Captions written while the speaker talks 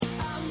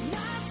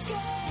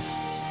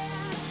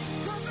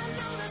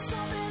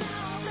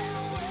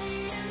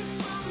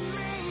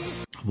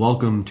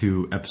Welcome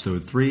to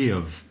episode 3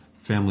 of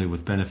Family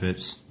with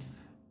Benefits.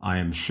 I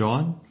am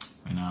Sean.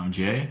 And I'm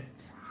Jay.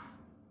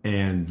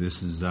 And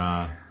this is,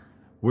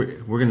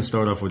 we're going to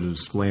start off with a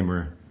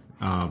disclaimer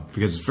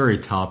because it's very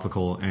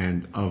topical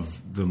and of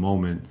the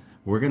moment.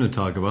 We're going to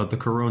talk about the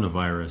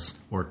coronavirus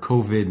or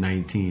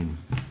COVID-19.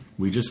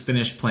 We just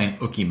finished playing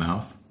Ookie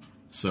Mouth,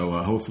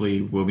 so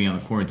hopefully we'll be on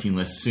the quarantine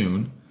list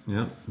soon.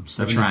 Yep.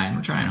 We're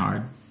trying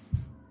hard.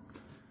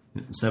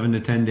 7 to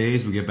 10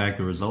 days, we get back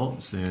the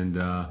results,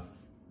 and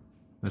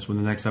that's when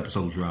the next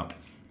episode will drop.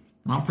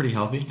 I'm pretty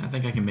healthy. I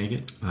think I can make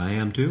it. I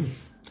am too.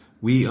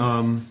 We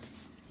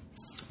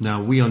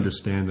now we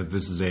understand that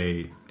this is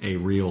a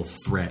real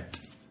threat.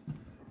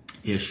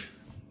 Ish.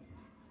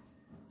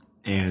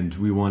 And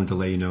we wanted to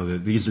let you know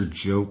that these are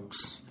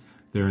jokes.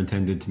 They're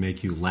intended to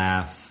make you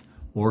laugh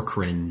or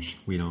cringe.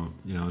 We don't,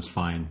 it's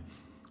fine.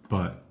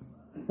 But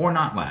or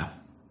not laugh.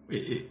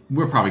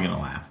 We're probably going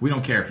to laugh. We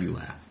don't care if you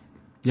laugh.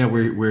 Yeah,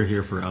 we're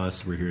here for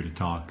us. We're here to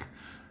talk.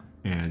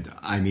 And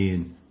I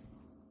mean,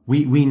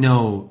 we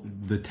know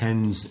the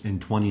 10s and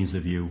 20s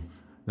of you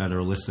that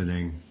are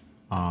listening.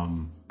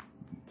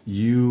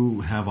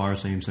 You have our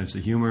same sense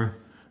of humor,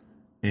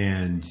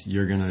 and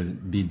you're going to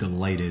be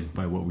delighted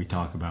by what we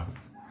talk about.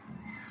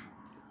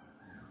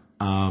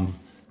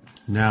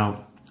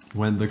 Now,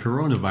 when the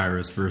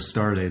coronavirus first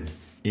started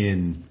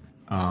in,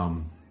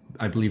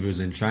 I believe it was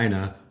in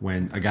China,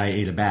 when a guy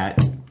ate a bat.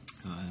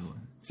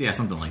 Yeah,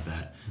 something like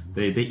that.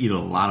 They eat a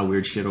lot of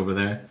weird shit over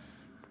there.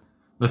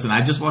 Listen,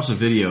 I just watched a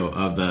video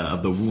of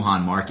the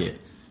Wuhan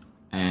market,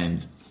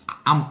 and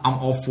I'm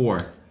all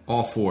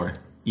for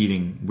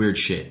eating weird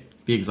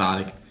shit. Be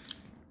exotic.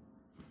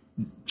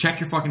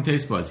 Check your fucking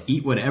taste buds.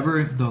 Eat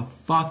whatever the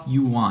fuck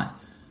you want.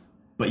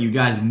 But you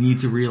guys need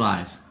to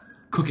realize,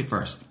 cook it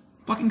first.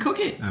 Fucking cook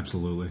it.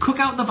 Absolutely. Cook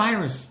out the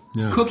virus.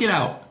 Yeah. Cook it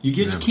out. You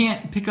just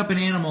can't pick up an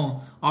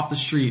animal off the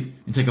street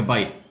and take a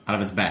bite out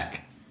of its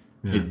back.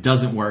 Yeah. It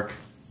doesn't work.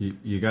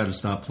 You got to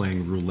stop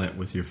playing roulette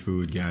with your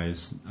food,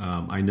 guys.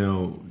 I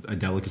know a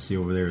delicacy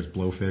over there is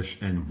blowfish,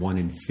 and 1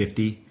 in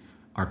 50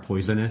 are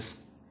poisonous.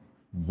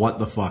 What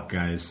the fuck,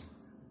 guys?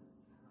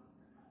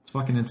 It's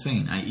fucking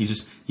insane. You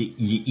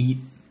eat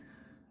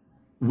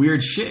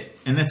weird shit,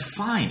 and that's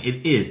fine.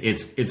 It is.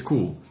 It's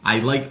cool.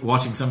 I like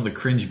watching some of the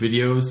cringe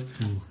videos,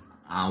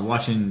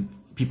 watching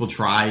people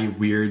try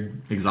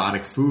weird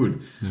exotic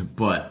food. Yeah.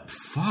 But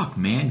fuck,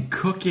 man,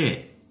 cook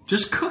it.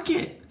 Just cook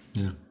it.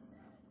 Yeah.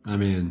 I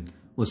mean,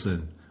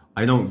 listen,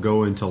 I don't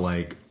go into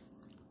like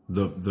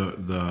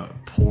the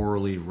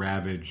poorly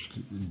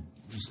ravaged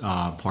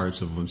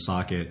parts of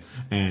Woonsocket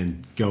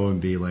and go and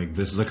be like,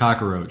 this is a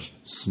cockroach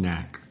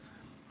snack.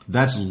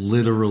 That's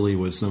literally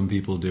what some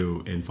people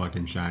do in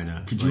fucking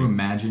China. Could you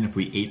imagine if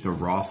we ate the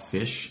raw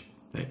fish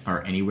that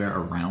are anywhere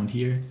around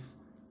here?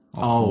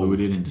 All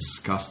polluted and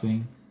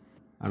disgusting.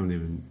 I don't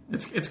even...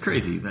 It's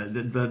crazy.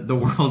 The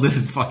world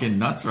is fucking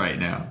nuts right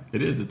now.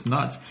 It is. It's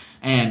nuts.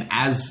 And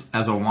as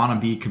a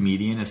wannabe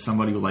comedian, as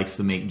somebody who likes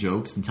to make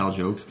jokes and tell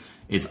jokes,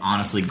 it's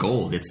honestly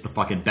gold. It's the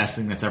fucking best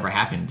thing that's ever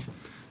happened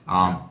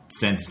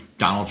since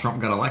Donald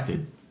Trump got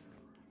elected.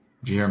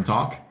 Did you hear him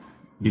talk?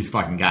 He's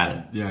fucking got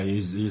it. Yeah,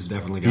 he's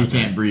definitely got it. He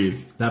can't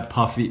breathe. That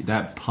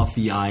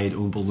puffy-eyed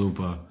Oompa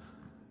Loompa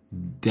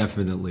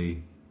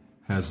definitely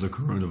has the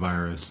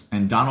coronavirus.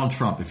 And Donald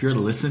Trump, if you're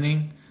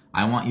listening...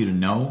 I want you to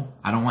know,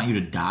 I don't want you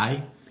to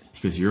die,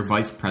 because your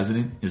vice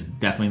president is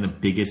definitely the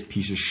biggest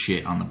piece of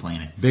shit on the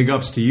planet. Big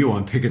ups to you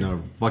on picking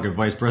a fucking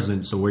vice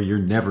president so where you're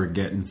never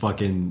getting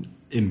fucking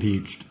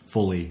impeached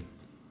fully.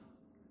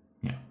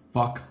 Yeah.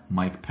 Fuck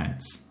Mike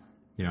Pence.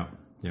 Yeah.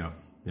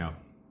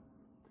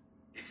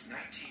 It's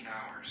 19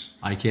 hours.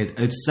 I can't,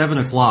 it's 7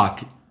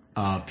 o'clock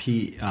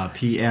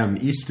p.m.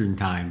 Eastern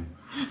time.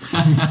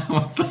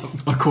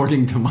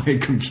 According to my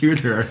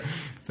computer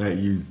that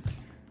you...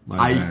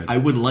 I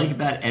would like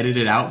that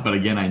edited out, but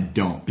again, I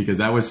don't, because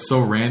that was so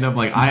random.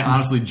 Like, I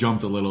honestly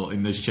jumped a little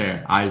in this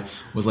chair. I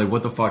was like,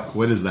 what the fuck?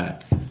 What is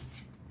that?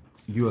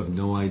 You have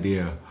no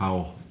idea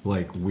how,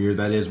 like, weird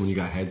that is when you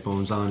got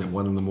headphones on at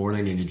 1 in the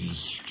morning and you're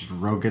just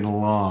stroking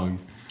along.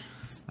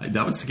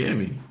 That would scare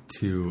me.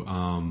 To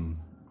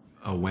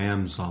a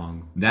Wham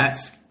song.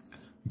 That's...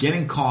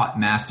 Getting caught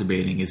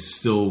masturbating is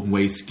still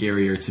way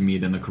scarier to me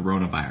than the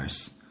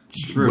coronavirus.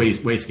 True.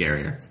 Way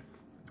scarier.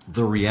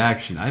 The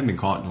reaction. I haven't been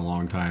caught in a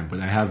long time, but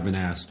I have been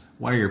asked,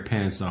 why are your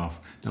pants off?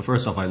 Now,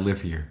 first off, I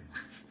live here.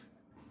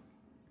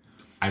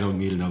 I don't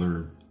need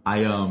another...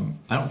 I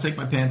don't take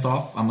my pants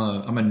off. I'm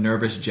a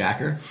nervous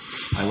jacker.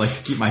 I like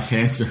to keep my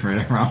pants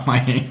right around my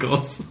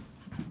ankles.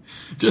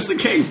 Just in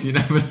case. You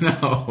never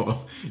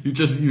know.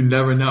 You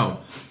never know.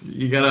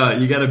 You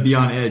gotta be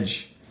on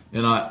edge.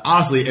 And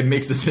honestly, it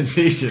makes the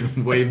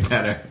sensation way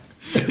better.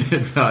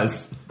 It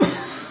does.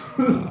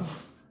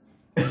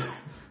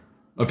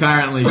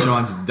 Apparently,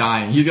 Sean's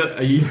dying.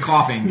 He's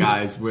coughing,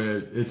 guys.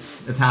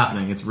 It's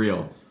happening. It's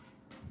real.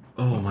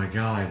 Oh my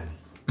god.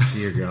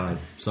 Dear God.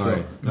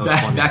 Sorry. So,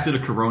 back to the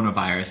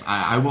coronavirus.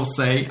 I will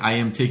say I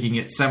am taking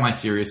it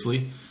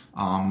semi-seriously.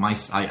 I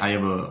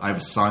have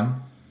a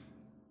son.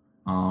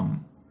 And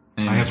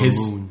I have a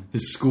moon.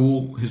 His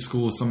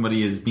school,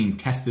 somebody is being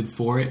tested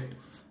for it.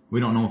 We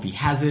don't know if he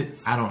has it.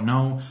 I don't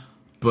know.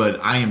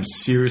 But I am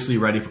seriously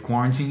ready for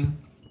quarantine.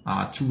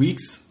 2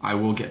 weeks, I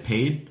will get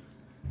paid,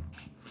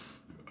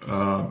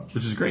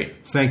 which is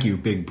great. Thank you,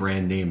 big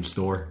brand name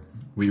store.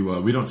 We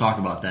don't talk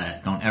about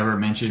that. Don't ever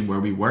mention where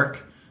we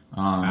work.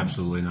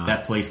 Absolutely not.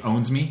 That place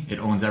owns me. It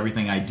owns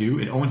everything I do.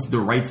 It owns the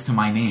rights to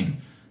my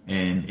name.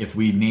 And if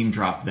we name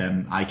drop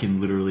them, I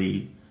can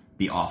literally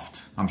be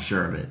offed. I'm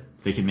sure of it.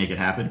 They can make it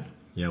happen.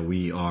 Yeah,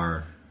 we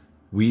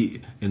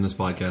in this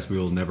podcast,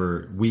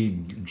 we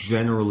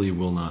generally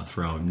will not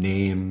throw out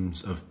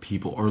names of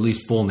people, or at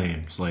least full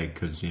names, like,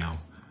 because,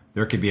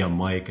 there could be a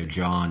Mike, a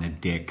John, a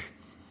Dick.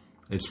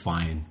 It's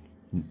fine.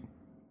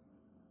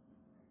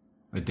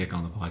 A Dick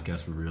on the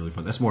podcast would be really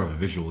fun. That's more of a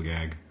visual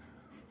gag.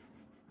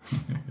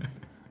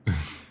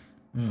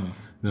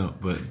 No,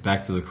 but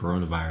back to the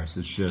coronavirus.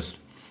 It's just,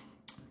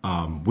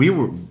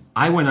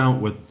 I went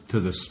out to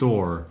the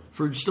store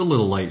for just a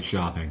little light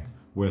shopping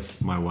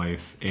with my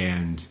wife,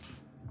 and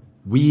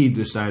we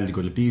decided to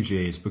go to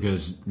BJ's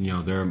because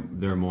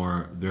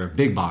they're a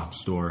big box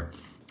store,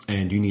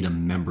 and you need a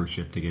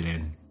membership to get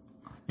in,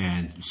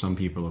 and some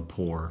people are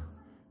poor,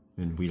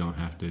 and we don't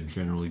have to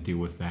generally deal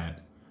with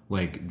that.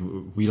 Like,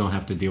 we don't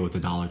have to deal with the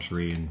Dollar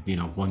Tree and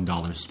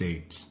 $1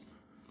 steaks,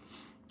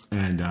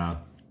 and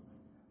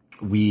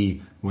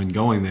when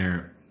going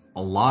there,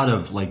 a lot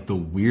of like the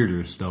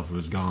weirder stuff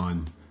was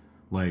gone.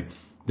 Like,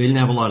 they didn't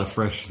have a lot of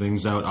fresh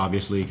things out,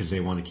 obviously, because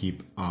they want to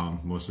keep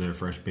most of their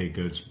fresh baked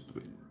goods.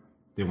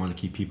 They want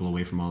to keep people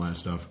away from all that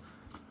stuff.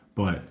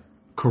 But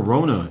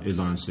Corona is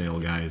on sale,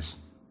 guys.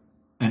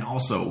 And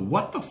also,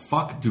 what the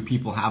fuck do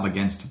people have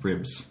against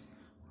ribs?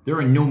 There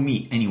are no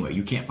meat anywhere.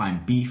 You can't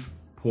find beef,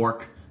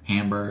 pork,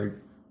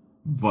 hamburger,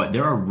 but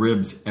there are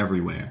ribs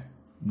everywhere.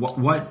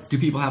 What do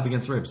people have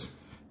against ribs?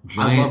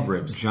 I love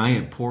ribs.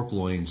 Giant pork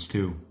loins,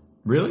 too.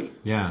 Really?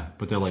 Yeah,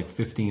 but they're like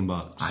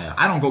 $15.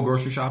 I don't go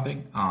grocery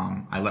shopping.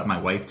 I let my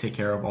wife take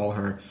care of all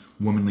her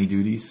womanly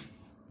duties.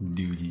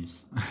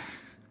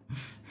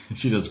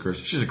 She does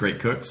grocery. She's a great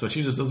cook, so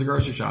she just does the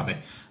grocery shopping.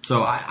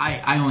 So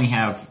I only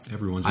have.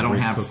 Everyone's a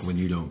great cook when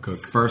you don't cook.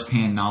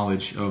 First-hand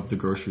knowledge of the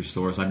grocery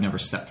stores. I've never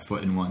stepped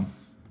foot in one.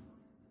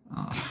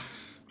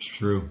 It's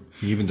true.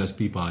 He even does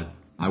Peapod.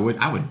 I would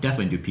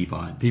definitely do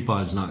Peapod.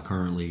 Peapod's not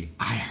currently.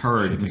 I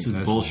heard this is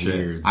bullshit.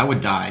 Weird. I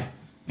would die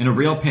in a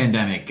real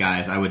pandemic,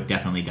 guys. I would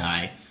definitely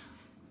die.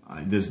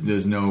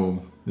 There's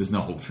no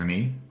hope for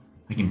me.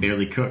 I can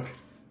barely cook.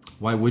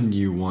 Why wouldn't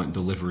you want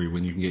delivery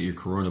when you can get your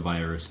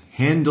coronavirus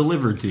hand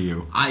delivered to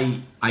you? I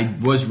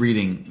was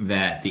reading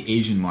that the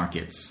Asian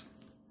markets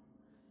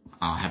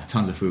have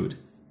tons of food,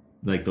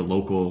 like the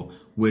local,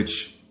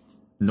 which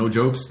no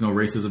jokes, no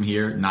racism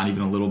here, not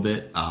even a little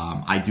bit.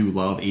 I do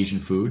love Asian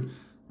food.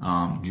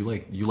 You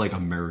like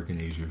American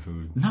Asian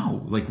food?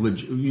 No, like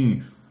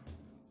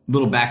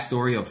little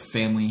backstory of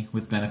family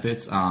with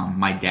benefits.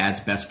 My dad's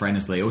best friend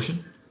is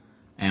Laotian,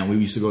 and we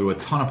used to go to a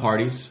ton of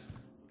parties.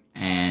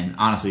 And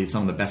honestly,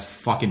 some of the best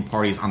fucking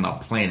parties on the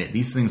planet.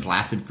 These things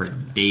lasted for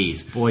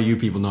days. Boy, you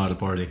people know how to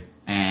party.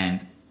 And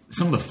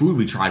some of the food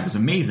we tried was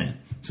amazing.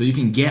 So you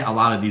can get a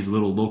lot of these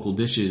little local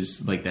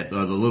dishes like that,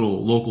 the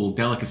little local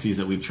delicacies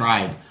that we've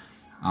tried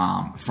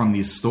from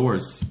these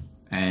stores.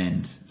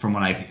 And from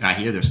what I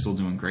hear, they're still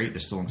doing great. They're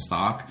still in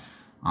stock.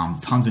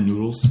 Tons of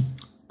noodles.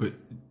 But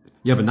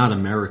not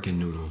American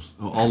noodles.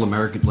 All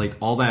American, like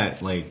all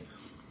that, like.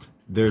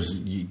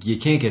 You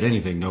can't get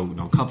anything.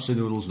 No cups of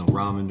noodles, no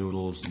ramen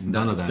noodles,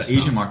 none of that stuff. The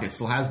Asian market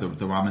still has the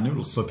ramen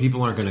noodles. But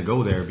people aren't going to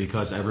go there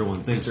because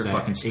everyone thinks they're that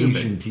fucking stupid.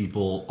 Asian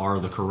people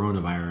are the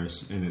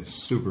coronavirus, and it's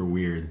super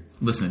weird.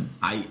 Listen,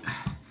 I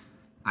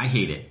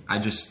hate it.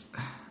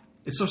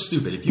 It's so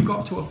stupid. If you go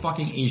up to a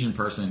fucking Asian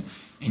person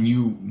and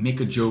you make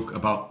a joke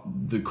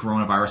about the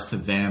coronavirus to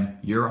them,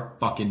 you're a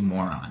fucking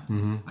moron.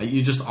 Mm-hmm.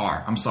 You just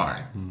are. I'm sorry.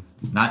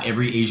 Mm-hmm. Not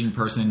every Asian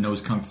person knows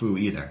kung fu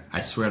either.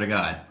 I swear to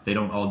God, they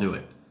don't all do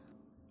it.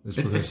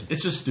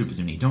 It's just stupid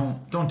to me.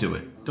 Don't do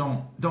it.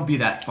 Don't be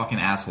that fucking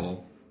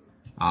asshole.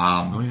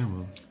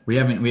 We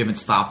haven't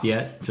stopped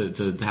yet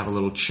to have a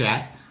little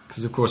chat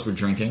because of course we're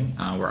drinking.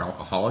 We're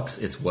alcoholics.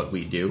 It's what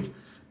we do.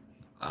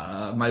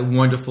 My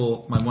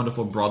wonderful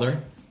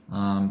brother.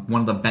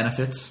 One of the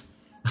benefits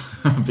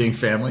of being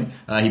family.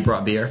 He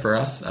brought beer for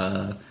us.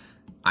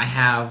 I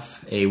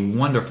have a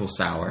wonderful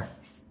sour,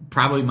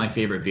 probably my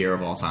favorite beer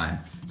of all time.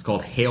 It's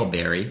called Hail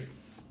Berry.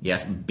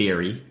 Yes,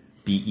 berry.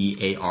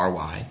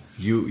 Beary.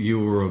 You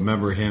will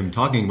remember him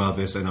talking about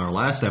this in our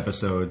last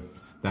episode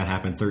that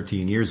happened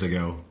 13 years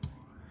ago.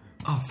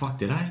 Oh, fuck,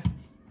 did I?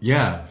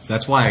 Yeah,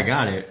 that's why I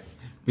got it.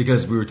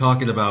 Because we were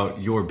talking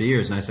about your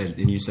beers,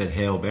 and you said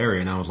Hail Berry,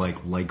 and I was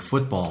like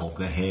football,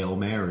 the Hail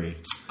Mary.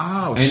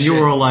 Oh, and shit. You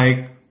were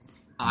like,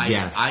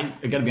 yes. I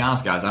gotta be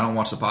honest, guys, I don't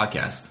watch the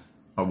podcast.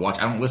 I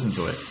don't listen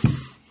to it.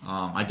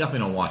 I definitely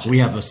don't watch it. We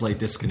have a slight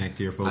disconnect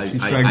here, folks.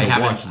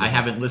 I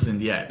haven't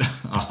listened yet.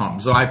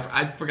 So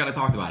I forgot I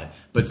talked about it.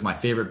 But it's my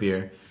favorite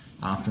beer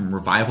from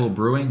Revival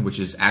Brewing, which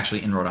is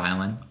actually in Rhode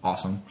Island.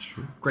 Awesome.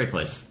 Great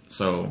place.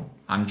 So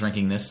I'm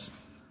drinking this.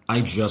 I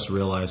just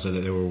realized that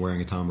they were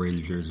wearing a Tom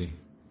Brady jersey.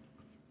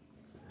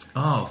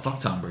 Oh, fuck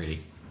Tom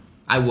Brady.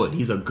 I would.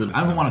 He's a good...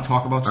 I don't want to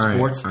talk about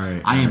sports.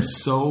 I am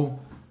so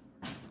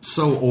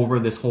over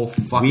this whole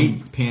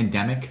fucking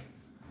pandemic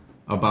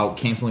about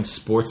canceling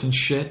sports and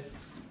shit.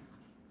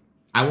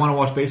 I want to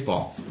watch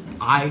baseball.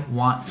 I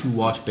want to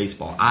watch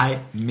baseball. I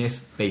miss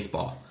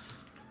baseball.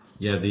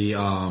 Yeah,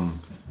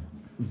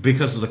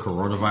 because of the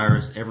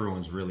coronavirus,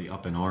 everyone's really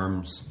up in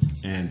arms,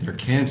 and they're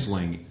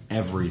canceling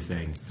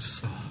everything.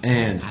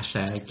 And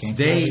Hashtag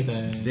cancel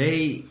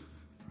everything.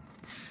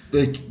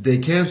 They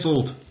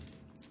canceled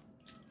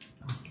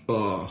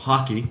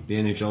hockey, the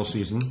NHL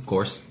season, of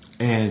course.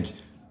 And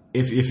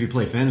if you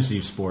play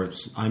fantasy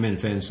sports, I'm in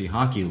fantasy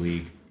hockey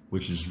league,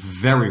 which is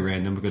very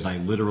random because I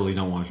literally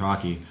don't watch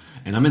hockey,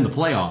 and I'm in the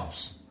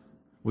playoffs,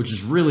 which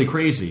is really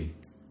crazy.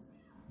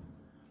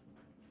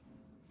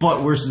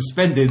 But we're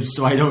suspended,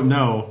 so I don't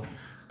know.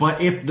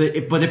 But if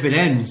it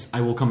ends,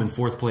 I will come in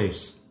fourth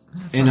place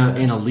in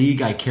a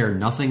league I care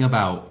nothing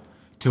about,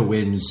 to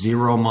win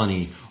zero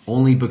money,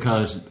 only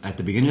because at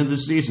the beginning of the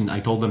season I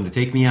told them to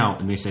take me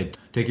out, and they said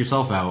take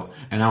yourself out,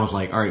 and I was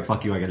like, all right,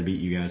 fuck you, I got to beat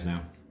you guys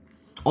now.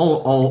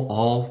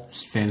 All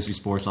fantasy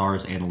sports are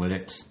is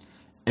analytics.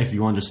 If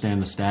you understand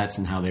the stats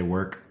and how they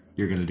work,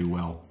 you're going to do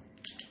well.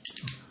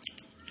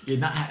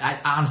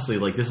 Honestly,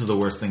 like, this is the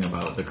worst thing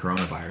about the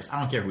coronavirus. I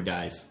don't care who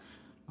dies.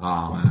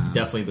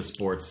 Definitely the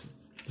sports.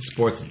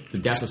 The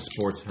death of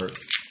sports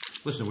hurts.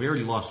 Listen, we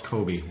already lost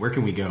Kobe. Where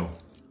can we go?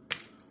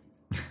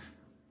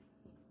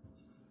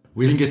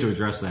 We didn't get to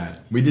address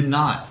that. We did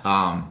not.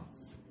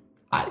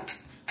 I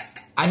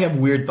have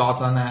weird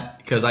thoughts on that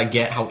because I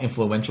get how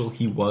influential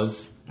he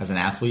was as an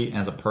athlete and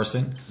as a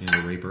person. And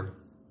a raper.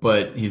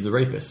 But he's a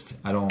rapist.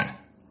 I don't...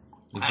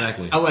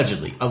 Exactly.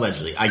 Allegedly.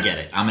 I get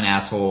it. I'm an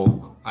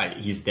asshole.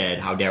 He's dead.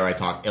 How dare I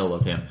talk ill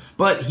of him?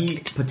 But he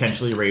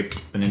potentially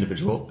raped an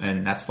individual,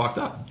 and that's fucked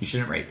up. You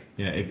shouldn't rape.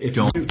 Yeah, if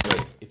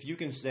you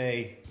can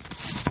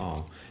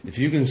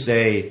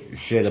say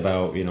shit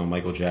about,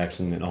 Michael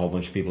Jackson and a whole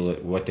bunch of people,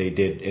 what they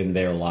did in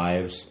their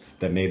lives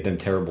that made them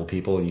terrible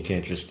people, and you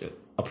can't just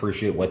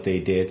appreciate what they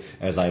did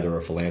as either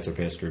a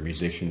philanthropist or a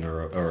musician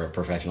or a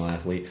professional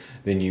athlete,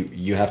 then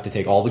you have to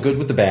take all the good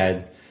with the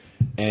bad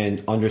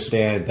and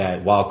understand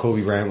that while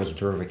Kobe Bryant was a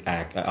terrific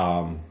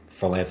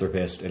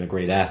philanthropist and a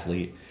great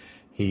athlete,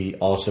 he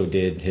also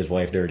did his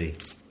wife dirty.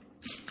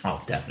 Oh,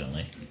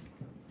 definitely.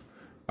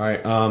 All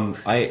right,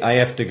 I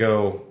have to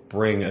go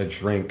bring a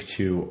drink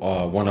to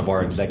one of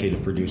our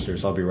executive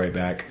producers. I'll be right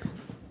back.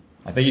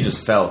 I think you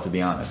just fell, to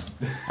be honest.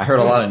 I heard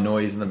a lot of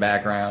noise in the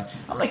background.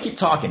 I'm going to keep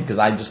talking because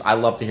I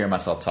love to hear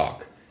myself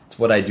talk. It's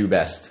what I do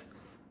best.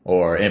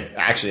 Or if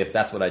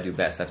that's what I do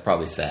best, that's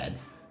probably sad.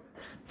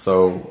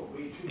 So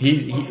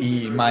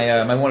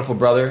my wonderful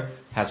brother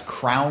has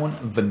Crown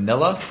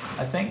Vanilla,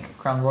 I think.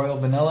 Crown Royal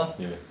Vanilla.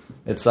 Yeah.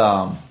 It's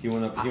He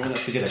went up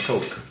to get a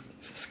Coke.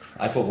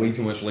 I put way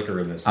too much liquor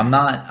in this. I'm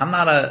not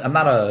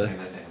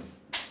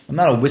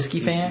a whiskey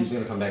fan. He's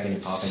gonna come back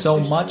and pop so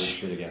much.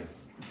 Shit again.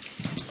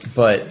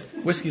 But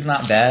whiskey's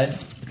not bad,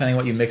 depending on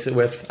what you mix it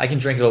with. I can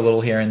drink it a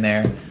little here and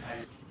there.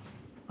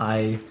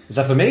 Is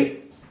that for me?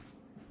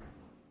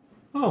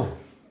 Oh.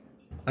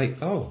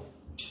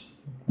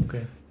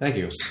 Okay. Thank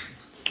you.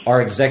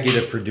 Our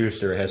executive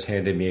producer has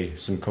handed me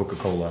some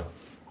Coca-Cola.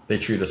 They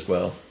treat us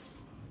well.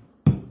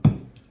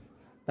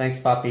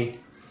 Thanks, Poppy.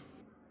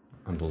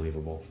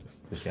 Unbelievable.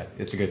 It's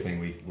a good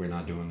thing we're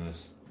not doing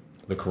this.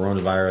 The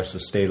coronavirus,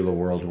 the state of the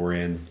world we're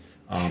in.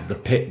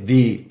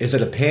 Is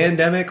it a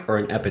pandemic or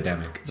an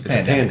epidemic? It's a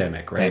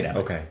pandemic, right?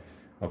 Pandemic.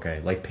 Okay,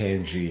 like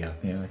Pangea.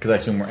 Yeah, because I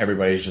assume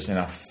everybody's just in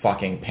a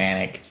fucking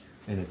panic.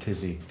 In a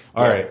tizzy.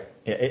 All right.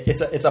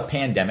 It's a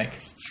pandemic.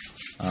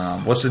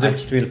 What's the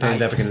difference between a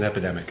pandemic and an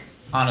epidemic?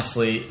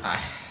 Honestly, I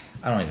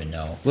don't even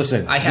know.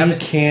 Listen, All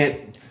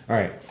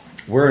right,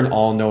 we're an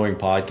all-knowing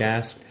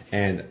podcast,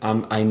 and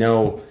I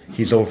know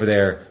he's over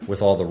there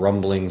with all the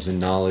rumblings and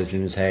knowledge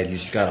in his head. He's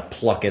just got to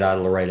pluck it out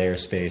of the right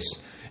airspace,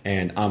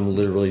 and I'm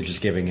literally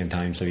just giving him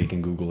time so he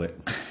can Google it.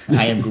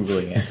 I am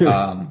Googling it.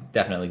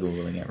 Definitely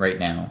Googling it right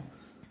now.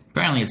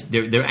 Apparently,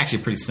 they're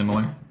actually pretty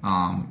similar.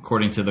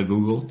 According to the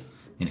Google,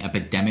 an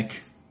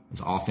epidemic is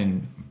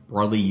often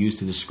broadly used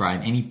to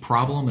describe any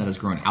problem that has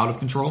grown out of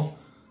control.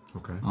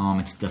 Okay.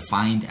 It's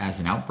defined as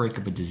an outbreak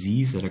of a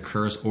disease that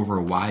occurs over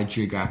a wide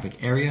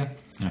geographic area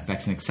and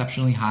affects an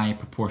exceptionally high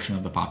proportion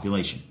of the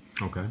population.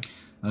 Okay.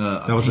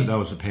 That was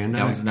a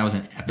pandemic? That was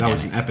an epidemic. That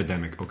was an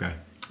epidemic, okay.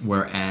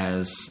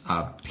 Whereas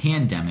a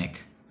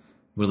pandemic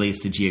relates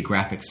to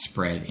geographic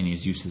spread and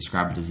is used to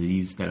describe a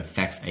disease that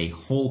affects a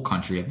whole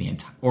country of the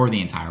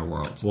entire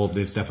world. Well,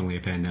 it's definitely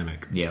a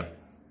pandemic. Yeah.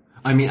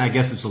 I mean, I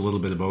guess it's a little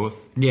bit of both.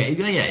 Yeah.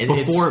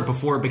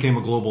 Before it became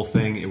a global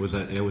thing, it was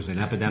an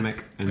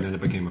epidemic, and then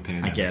it became a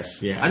pandemic. I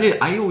guess, yeah.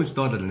 I always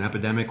thought that an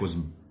epidemic was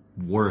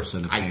worse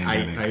than a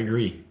pandemic. I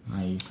agree.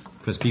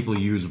 Because people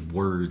use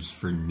words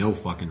for no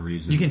fucking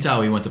reason. You can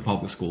tell we went to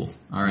public school.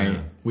 All right,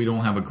 Yeah. We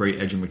don't have a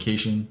great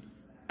education.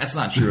 That's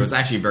not true. It's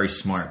actually very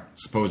smart,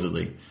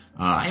 supposedly.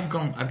 I've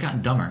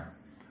gotten dumber.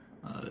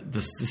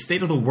 The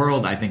state of the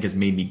world, I think, has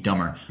made me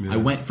dumber. Yeah. I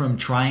went from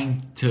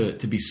trying to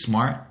be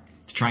smart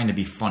to trying to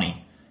be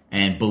funny.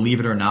 And believe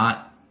it or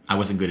not, I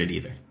wasn't good at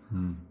either.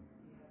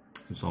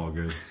 It's all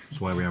good. That's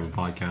why we have a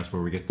podcast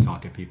where we get to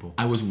talk at people.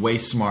 I was way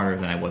smarter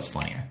than I was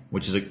funnier,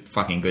 which is a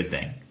fucking good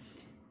thing.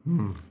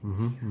 And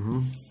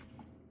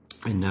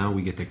now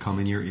we get to come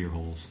in your ear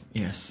holes.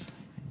 Yes,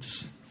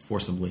 just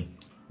forcibly,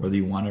 whether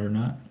you want it or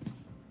not.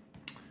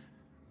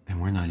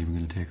 And we're not even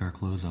going to take our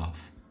clothes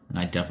off. And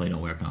I definitely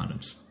don't wear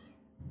condoms.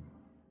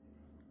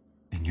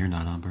 And you're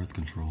not on birth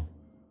control.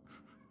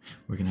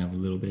 We're going to have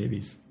little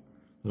babies.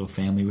 Little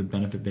family with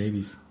benefit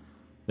babies.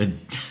 And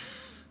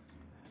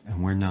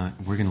we're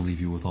going to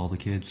leave you with all the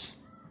kids.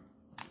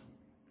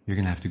 You're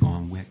going to have to go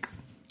on WIC.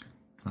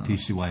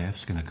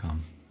 TCYF's going to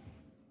come.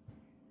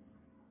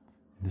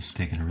 This is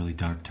taking a really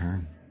dark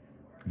turn.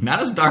 Not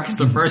as dark as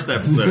the first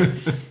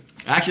episode.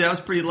 Actually, that was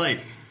pretty light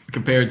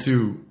compared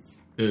to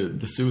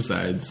the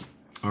suicides.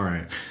 All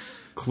right.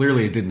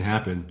 Clearly it didn't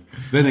happen.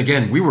 Then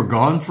again, we were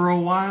gone for a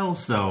while,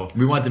 so...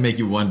 We want to make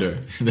you wonder.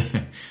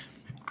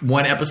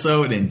 One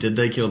episode, and did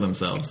they kill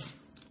themselves?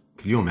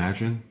 Could you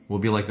imagine? We'll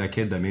be like that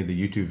kid that made the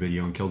YouTube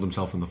video and killed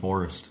himself in the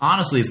forest.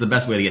 Honestly, it's the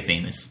best way to get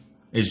famous.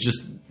 Is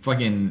just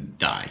fucking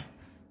die.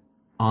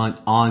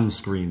 On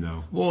screen,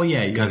 though. Well,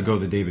 yeah. You gotta go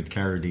the David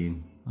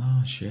Carradine.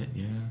 Oh, shit,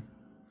 yeah.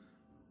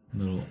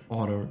 Little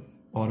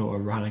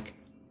autoerotic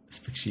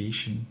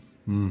asphyxiation.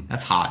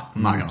 That's hot.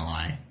 I'm not gonna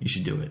lie. You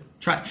should do it.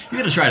 Try. You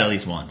gotta try it at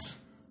least once.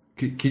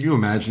 Could you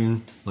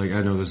imagine? Like,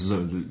 I know this is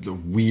a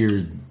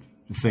weird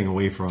thing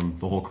away from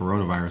the whole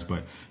coronavirus,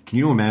 but can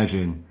you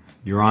imagine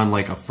you're on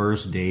like a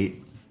first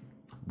date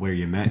where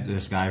you met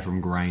this guy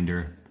from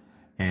Grindr,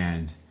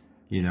 and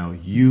you know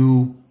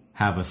you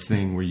have a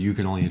thing where you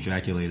can only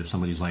ejaculate if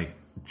somebody's like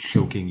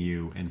choking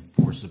you and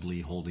forcibly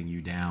holding you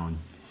down,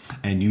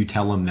 and you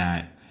tell him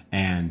that,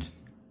 and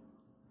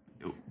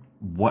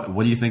what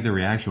do you think the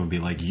reaction would be?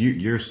 Like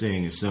you're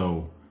saying it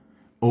so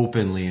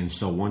openly and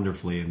so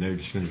wonderfully, and they're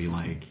just going to be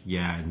like,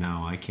 yeah,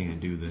 no, I can't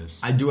do this.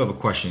 I do have a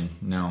question.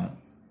 Now,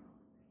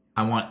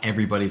 I want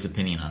everybody's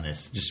opinion on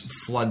this. Just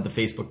flood the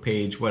Facebook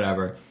page,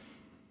 whatever.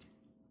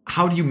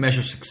 How do you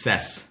measure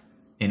success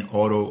in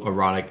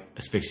autoerotic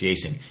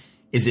asphyxiation?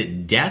 Is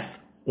it death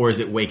or is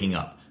it waking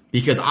up?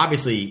 Because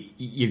obviously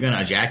you're going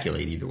to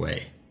ejaculate either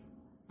way.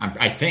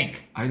 I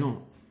think. I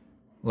don't...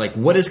 Like,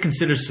 what is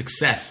considered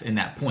success in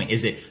that point?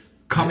 Is it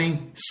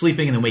coming,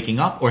 sleeping, and then waking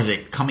up, or is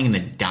it coming and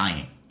then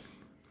dying?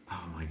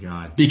 Oh my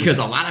God. Because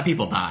a lot of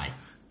people die.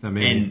 That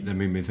made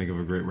me think of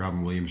a great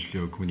Robin Williams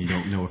joke when you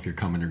don't know if you're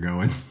coming or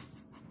going.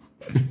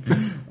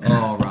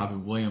 Oh,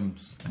 Robin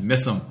Williams. I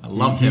miss him. I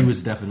loved him. He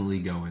was definitely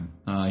going.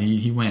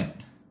 He went.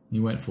 He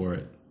went for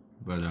it.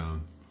 But,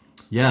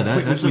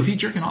 yeah. Was he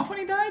jerking off when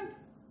he died?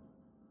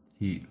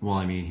 He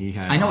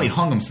had... I know he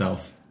hung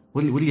himself.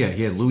 What do you get?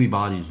 He had Lewy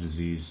body's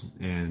disease,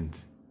 and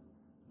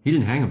he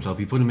didn't hang himself.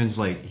 He put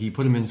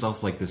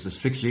himself like this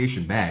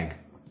asphyxiation bag.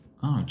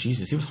 Oh,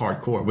 Jesus. He was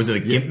hardcore. Was it a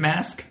gimp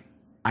mask?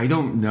 I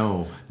don't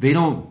know. They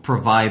don't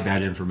provide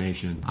that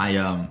information. I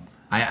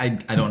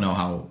don't know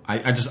how.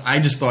 I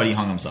just thought he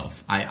hung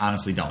himself. I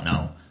honestly don't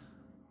know.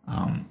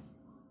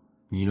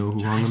 You know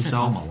who hung I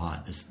himself? said a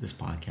lot this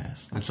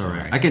podcast. That's all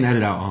right. I can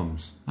edit out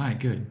ums. All right,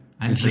 good.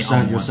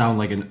 You'll sound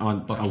like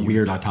a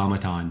weird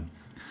automaton.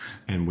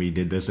 And we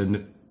did this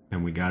and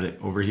we got it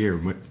over here.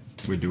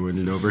 We're doing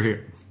it over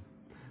here.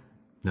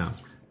 No,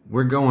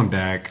 we're going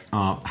back.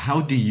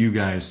 How do you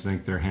guys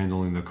think they're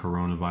handling the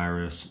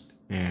coronavirus?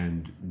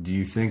 And do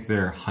you think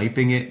they're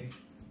hyping it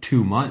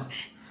too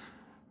much?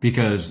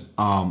 Because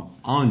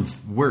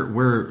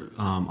we're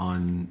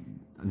on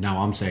now.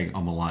 I'm saying a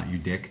lot. You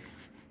dick.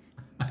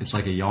 It's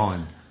like a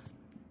yawn.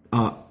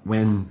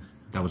 When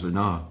that was a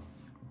nah.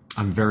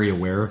 I'm very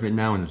aware of it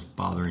now, and it's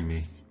bothering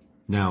me.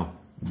 Now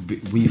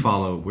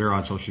we're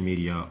on social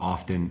media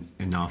often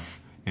enough,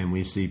 and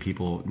we see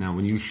people. Now,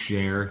 when you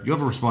share, you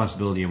have a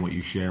responsibility in what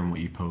you share and what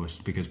you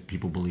post, because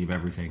people believe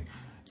everything.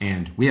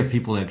 And we have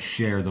people that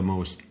share the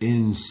most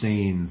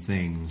insane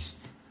things,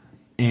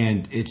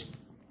 and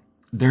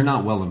they're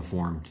not well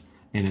informed.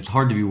 And it's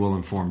hard to be well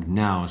informed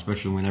now,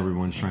 especially when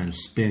everyone's trying to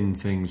spin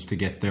things to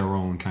get their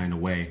own kind of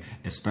way,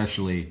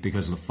 especially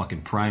because of the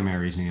fucking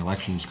primaries and the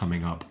elections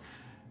coming up.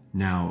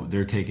 Now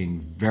they're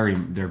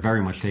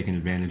very much taking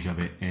advantage of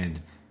it, and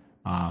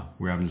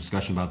we were having a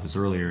discussion about this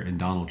earlier. And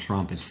Donald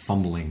Trump is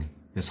fumbling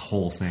this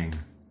whole thing,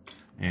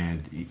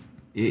 and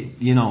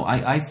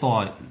I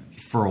thought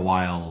for a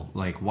while,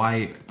 like,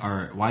 why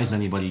is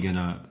anybody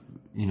gonna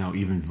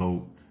even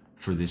vote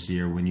for this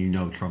year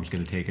when Trump's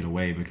gonna take it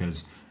away?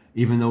 Because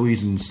even though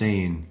he's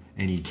insane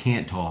and he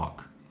can't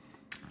talk,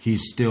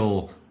 he's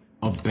still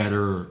a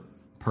better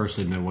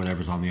person than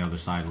whatever's on the other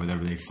side,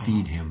 whatever they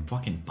feed him.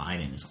 Fucking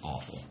Biden is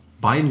awful.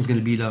 Biden's going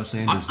to beat out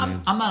Sanders,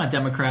 man. I'm not a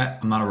Democrat.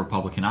 I'm not a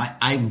Republican.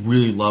 I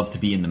really love to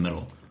be in the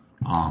middle.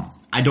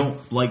 I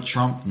don't like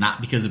Trump,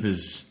 not because of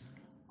his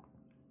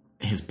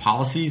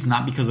policies,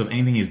 not because of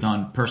anything he's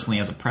done personally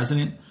as a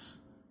president.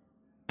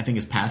 I think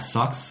his past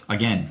sucks.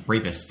 Again,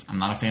 rapist. I'm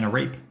not a fan of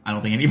rape. I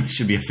don't think anybody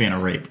should be a fan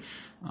of rape.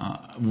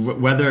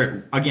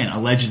 Whether, again,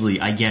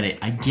 allegedly, I get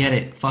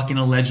it, fucking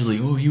allegedly.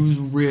 Oh, he was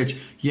rich,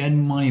 he had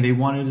money, they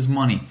wanted his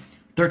money.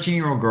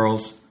 13-year-old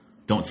girls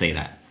don't say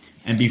that.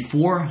 And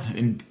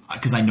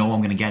because I know I'm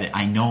going to get it,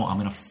 I know I'm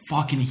going to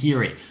fucking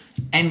hear it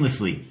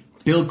endlessly.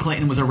 Bill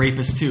Clinton was a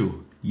rapist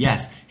too.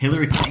 Yes,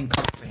 Hillary Clinton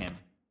cooked for him.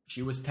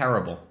 She was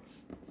terrible.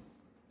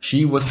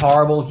 She was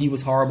horrible, he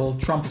was horrible,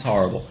 Trump is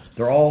horrible.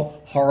 They're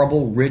all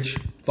horrible, rich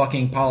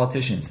fucking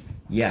politicians.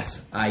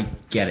 Yes, I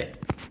get it.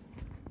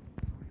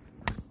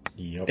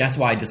 Yep. That's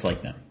why I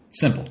dislike them.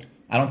 Simple.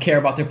 I don't care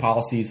about their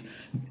policies.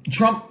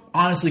 Trump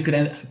honestly could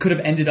have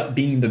ended up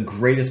being the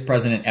greatest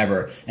president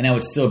ever, and I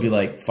would still be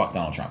like, fuck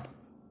Donald Trump.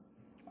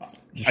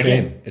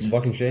 Shame. It's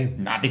fucking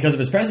shame. Not because of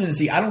his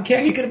presidency. I don't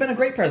care. He could have been a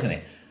great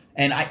president.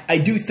 And I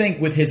do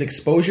think with his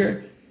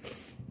exposure,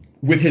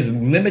 with his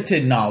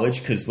limited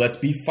knowledge, because let's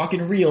be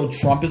fucking real,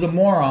 Trump is a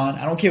moron.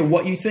 I don't care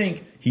what you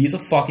think. He's a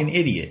fucking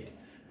idiot.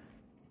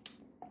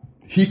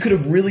 He could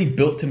have really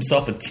built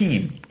himself a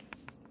team.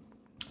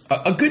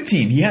 A good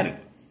team.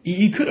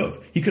 He could have.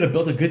 He could have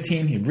built a good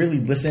team. He really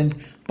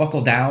listened,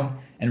 buckled down,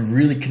 and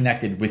really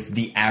connected with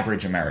the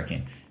average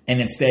American. And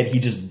instead, he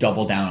just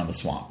doubled down on the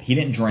swamp. He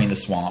didn't drain the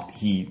swamp.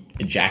 He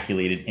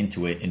ejaculated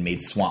into it and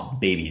made swamp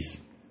babies.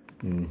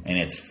 And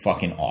it's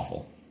fucking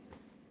awful.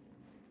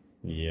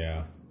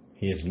 Yeah.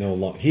 He is no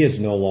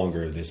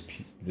longer this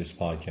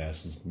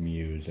podcast's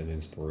muse and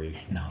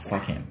inspiration. No,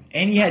 fuck him.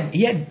 And he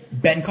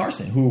had Ben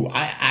Carson, who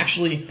I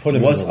actually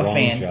was a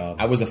fan. Job.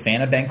 I was a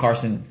fan of Ben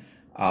Carson.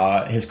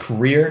 His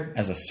career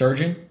as a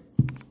surgeon,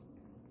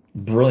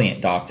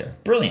 brilliant doctor.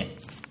 Brilliant.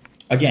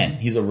 Again,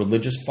 he's a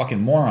religious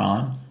fucking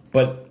moron,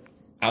 but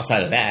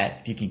outside of that,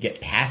 if you can get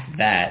past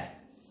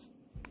that,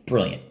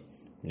 brilliant.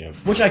 Yeah.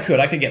 Which I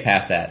could get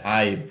past that.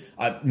 I'm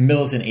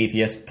militant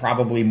atheist,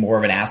 probably more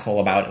of an asshole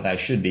about it than I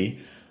should be.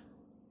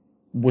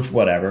 Which,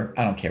 whatever.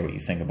 I don't care what you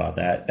think about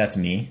that. That's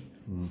me.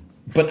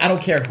 But I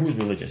don't care who's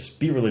religious.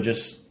 Be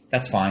religious.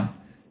 That's fine.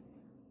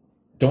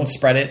 Don't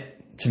spread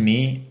it to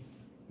me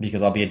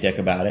because I'll be a dick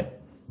about it.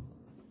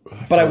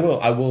 But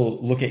I will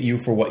look at you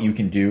for what you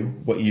can do,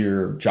 what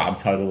your job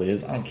title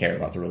is. I don't care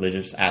about the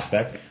religious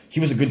aspect. He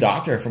was a good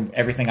doctor from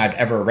everything I've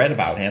ever read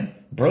about him.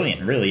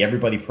 Brilliant, really.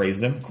 Everybody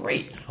praised him.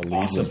 Great.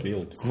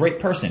 Awesome. Great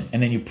person.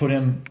 And then you put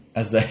him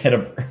as the head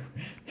of,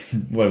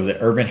 what was it,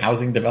 urban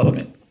housing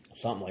development?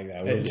 Something like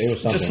that. It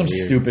was just some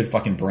weird. stupid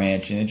fucking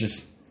branch. And it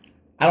just,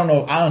 I don't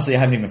know. Honestly, I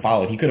haven't even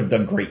followed. He could have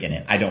done great in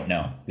it. I don't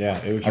know. Yeah,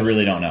 it was. I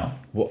really don't know.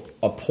 Well,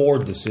 a poor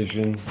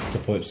decision to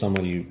put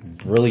somebody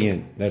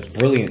that's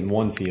brilliant in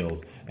one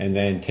field, and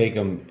then take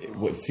them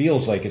what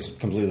feels like it's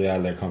completely out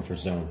of their comfort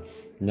zone.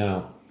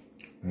 Now,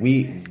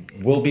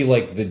 we'll be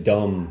like the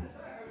dumb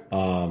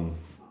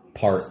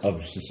part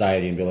of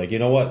society and be like, you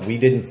know what? We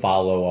didn't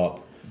follow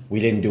up. We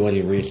didn't do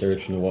any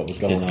research into what was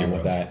going on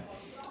with that.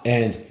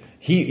 And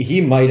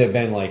he might have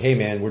been like, hey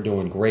man, we're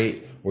doing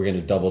great. We're going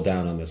to double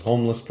down on this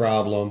homeless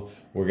problem.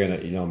 We're going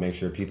to, make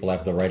sure people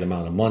have the right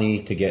amount of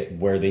money to get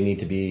where they need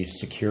to be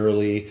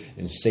securely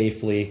and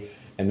safely.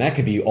 And that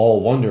could be all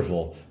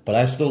wonderful. But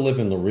I still live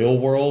in the real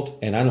world,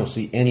 and I don't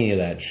see any of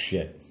that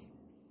shit.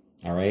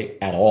 All right?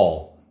 At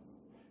all.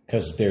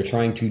 Because they're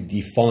trying to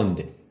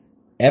defund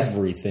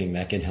everything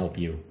that can help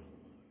you.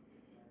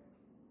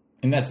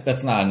 And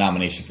that's not a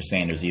nomination for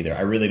Sanders either.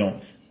 I really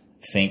don't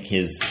think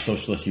his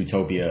socialist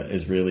utopia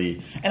is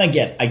really, and I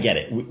get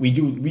it. We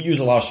use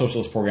a lot of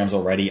socialist programs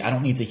already. I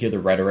don't need to hear the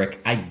rhetoric.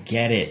 I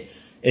get it.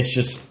 It's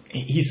just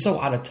he's so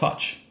out of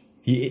touch.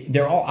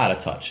 They're all out of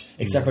touch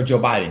except for Joe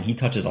Biden. He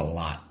touches a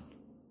lot.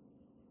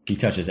 He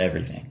touches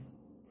everything,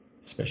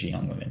 especially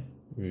young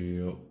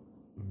women.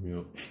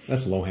 Yep.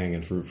 That's low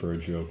hanging fruit for a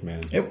joke,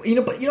 man. But you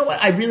know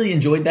what? I really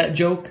enjoyed that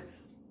joke.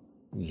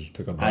 You just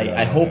took a bite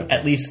I hope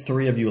at least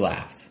 3 of you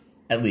laughed.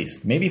 At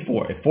least, maybe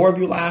 4. If 4 of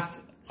you laughed,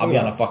 I'll be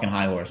on a fucking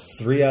high horse.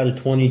 3 out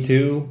of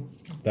 22.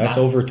 That's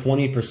over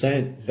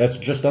 20%. That's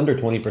just under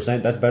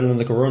 20%. That's better than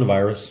the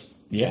coronavirus.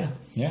 Yeah,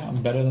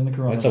 I'm better than the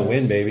coronavirus. That's a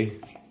win, baby.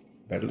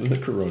 Better than the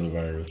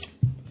coronavirus.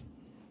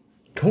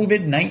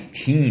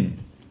 COVID-19.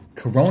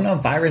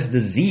 Coronavirus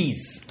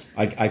disease.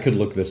 I could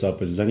look this up,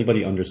 but does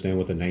anybody understand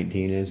what the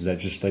 19 is? Is that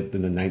just like the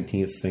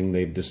 19th thing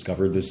they've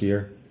discovered this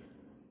year?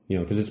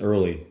 Because it's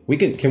early.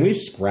 Can we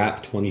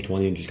scrap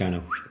 2020 and just kind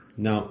of,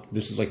 no,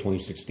 this is like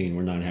 2016.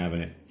 We're not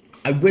having it.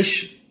 I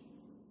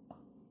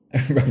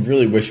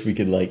really wish we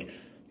could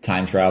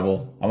time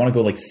travel. I want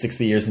to go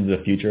 60 years into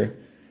the future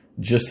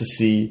just to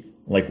see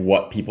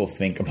what people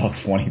think about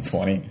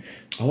 2020.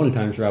 I want to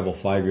time travel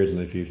 5 years in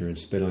the future and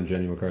spit on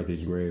Jenny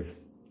McCarthy's grave.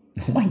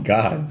 Oh my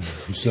God.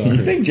 I'm sorry.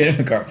 You think Jenny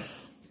McCarthy?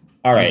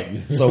 All right.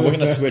 So we're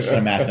going to switch to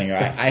the Masked Singer.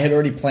 I had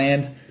already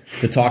planned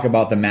to talk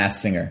about the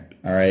Masked Singer.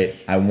 All right.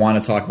 I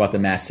want to talk about the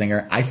Masked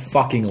Singer. I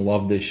fucking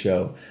love this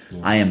show.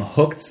 Yeah. I am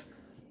hooked.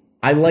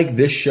 I like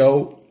this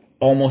show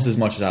almost as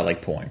much as I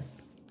like porn.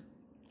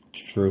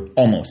 True.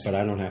 Almost. But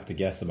I don't have to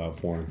guess about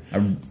porn.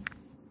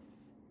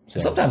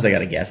 Sometimes I got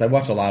to guess. I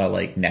watch a lot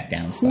of neck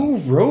down stuff. Who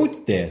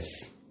wrote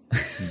this?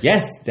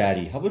 Yes,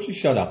 Daddy. How about you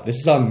shut up? This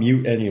is on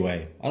mute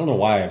anyway. I don't know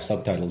why I have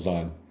subtitles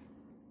on.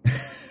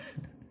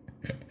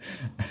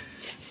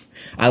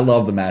 I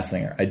love The Masked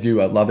Singer. I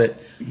do. I love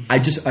it. I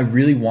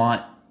really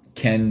want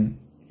Ken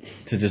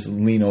to just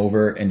lean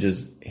over and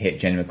just hit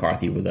Jenny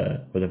McCarthy with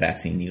a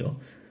vaccine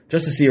needle,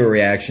 just to see her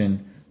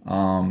reaction.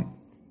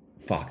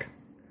 Fuck.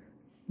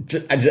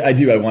 I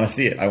do. I want to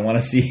see it. I want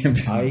to see him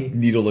just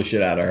needle the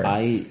shit out of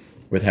her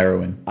with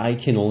heroin. I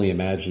can only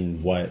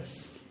imagine what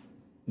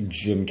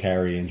Jim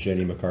Carrey and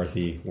Jenny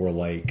McCarthy were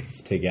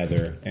like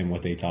together and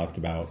what they talked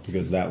about,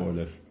 because that would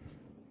have...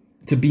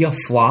 To be a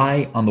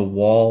fly on the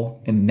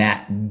wall in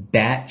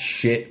that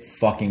shit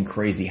fucking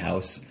crazy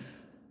house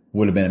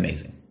would have been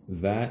amazing.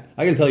 That,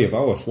 I can tell you, if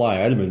I were a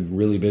fly, I'd have been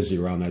really busy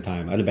around that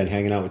time. I'd have been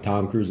hanging out with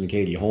Tom Cruise and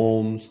Katie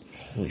Holmes.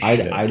 I'd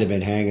have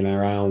been hanging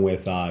around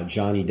with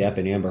Johnny Depp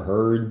and Amber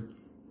Heard.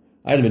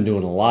 I'd have been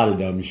doing a lot of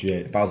dumb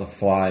shit. If I was a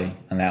fly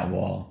on that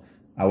wall,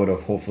 I would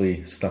have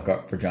hopefully stuck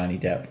up for Johnny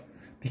Depp.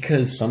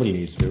 Because somebody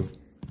needs to.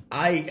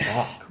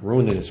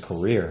 Ruined his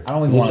career. I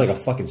don't even looks like a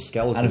fucking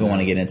skeleton. I don't even want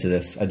to get into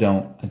this. I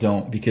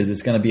don't because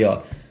it's going to be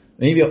a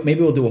maybe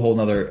we'll do a whole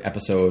nother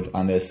episode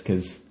on this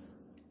because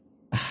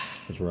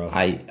it's rough.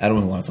 I don't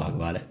even want to talk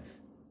about it.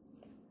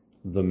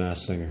 The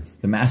Masked Singer.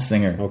 The Masked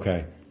Singer.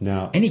 Okay.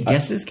 Now, any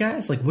guesses,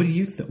 guys? Like, what do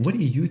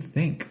you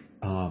think?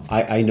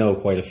 I know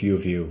quite a few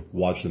of you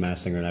watch The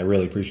Masked Singer, and I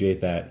really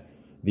appreciate that.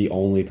 The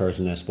only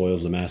person that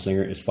spoils The Masked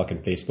Singer is fucking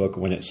Facebook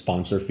when it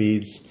sponsor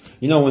feeds.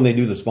 You know when they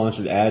do the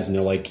sponsored ads and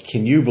they're like,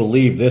 can you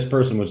believe this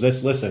person was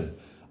this? Listen,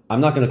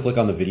 I'm not going to click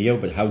on the video,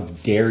 but how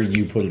dare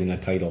you put it in the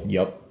title?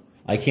 Yep.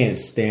 I can't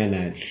stand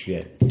that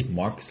shit.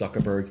 Mark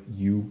Zuckerberg,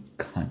 you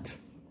cunt.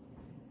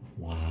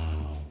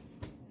 Wow.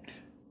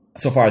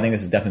 So far, I think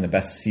this is definitely the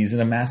best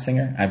season of Masked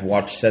Singer I've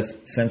watched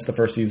since the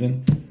first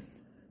season.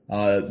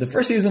 The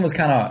first season was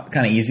kind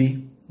of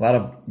easy. A lot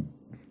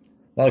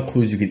of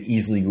clues you could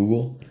easily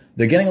Google.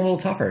 They're getting a little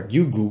tougher.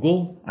 You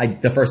Google?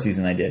 The first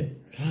season I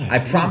did. I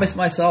promised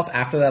myself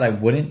after that I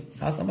wouldn't.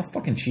 I'm a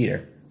fucking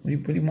cheater.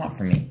 What do you want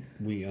from me?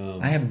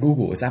 I have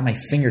Google. It's at my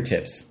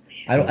fingertips.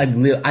 Sure. I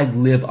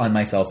live on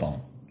my cell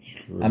phone.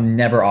 True. I'm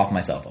never off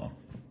my cell phone.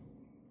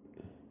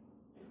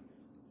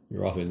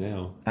 You're off it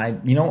now.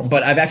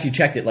 But I've actually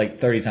checked it like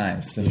 30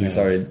 times since we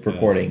started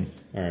recording.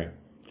 Yeah. All right.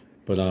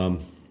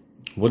 But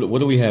what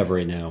do we have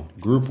right now?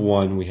 Group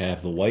 1, we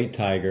have the White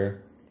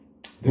Tiger.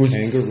 Who's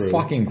kangaroo.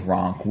 Fucking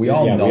Gronk. We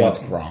all know it's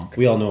Gronk.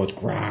 We all know it's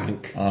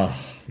Gronk.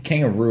 The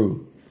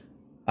kangaroo.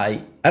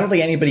 I don't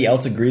think anybody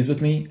else agrees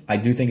with me. I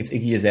do think it's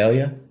Iggy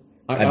Azalea.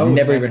 I've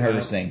never even heard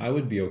her sing. I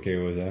would be okay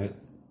with that.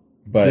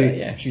 But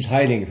yeah. She's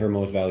hiding her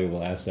most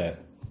valuable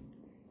asset.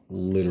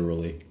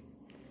 Literally.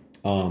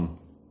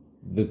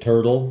 The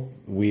turtle,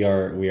 we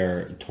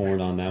are torn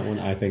on that one.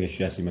 I think it's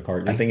Jesse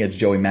McCartney. I think it's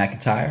Joey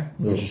McIntyre.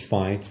 Which is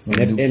fine.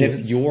 And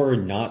if you're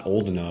not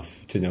old enough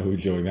to know who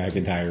Joey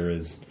McIntyre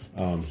is,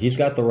 he's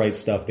got the right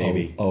stuff,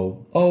 baby.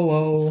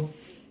 Oh.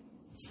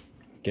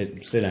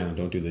 Sit down.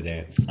 Don't do the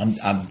dance.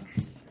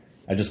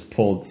 I just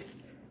pulled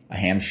a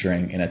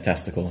hamstring in a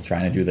testicle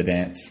trying to do the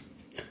dance.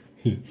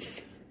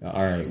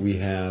 All right, we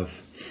have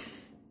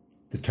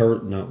the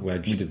turtle. No, I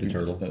just did the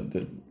turtle.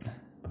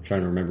 I'm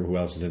trying to remember who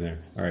else is in there.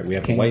 All right, we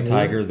have the White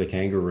Tiger, the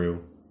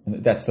kangaroo.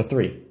 That's the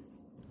 3.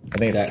 I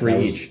think it's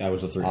 3 each. That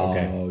was the 3.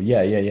 Okay. Oh,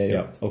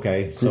 yeah.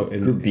 Okay, so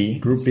in Group B.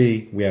 Group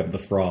B, we have the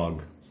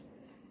frog.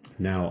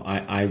 Now,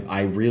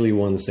 I really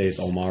want to say it's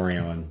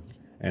Omarion,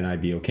 and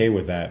I'd be okay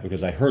with that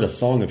because I heard a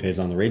song of his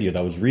on the radio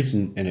that was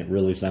recent, and it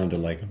really sounded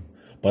like him.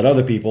 But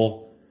other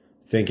people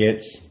think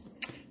it's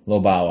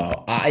Lil Bow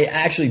Wow. I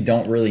actually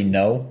don't really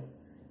know.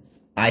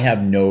 I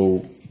have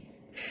no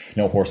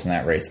horse in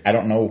that race. I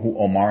don't know who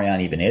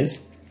Omarion even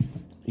is.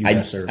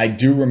 I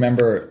do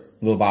remember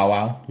Lil Bow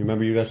Wow. You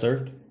remember You Got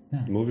Served?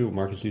 No. The movie with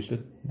Marcus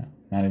Houston? No,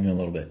 not even a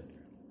little bit.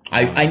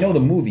 I know the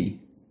movie.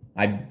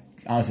 I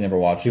honestly never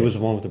watched it. He was the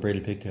one with the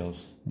braided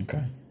pigtails.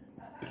 Okay.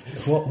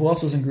 Who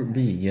else was in Group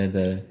B? Yeah,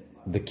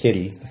 the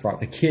kitty. The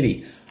frog. The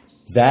kitty.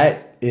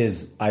 That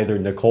is either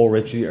Nicole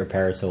Richie or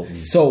Paris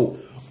Hilton.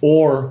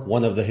 Or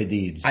one of the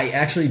Hadids. I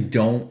actually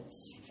don't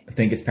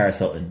think it's Paris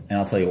Hilton, and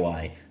I'll tell you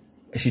why.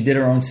 She did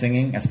her own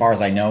singing, as far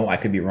as I know. I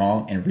could be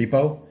wrong. In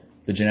Repo,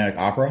 the genetic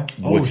opera,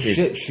 which is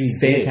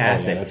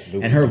fantastic,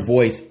 and her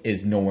voice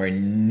is nowhere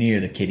near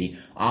the kitty.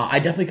 I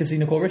definitely could see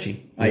Nicole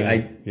Richie.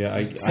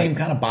 Same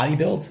kind of body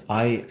build.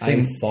 I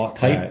thought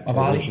type that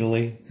of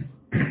originally,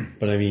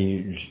 but I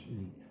mean,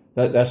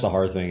 that's the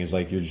hard thing. Is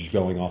like you're just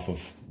going off of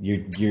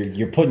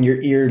you're putting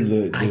your ear to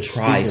the I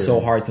try speaker.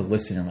 so hard to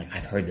listen. I'm like,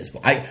 I've heard this.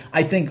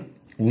 I think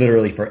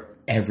literally for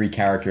every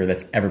character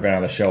that's ever been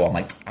on the show, I'm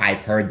like,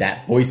 I've heard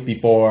that voice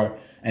before,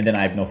 and then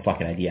I have no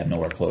fucking idea. I'm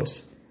nowhere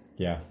close.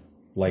 Yeah,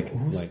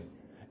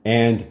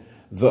 and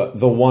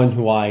the one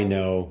who I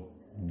know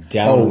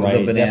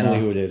downright definitely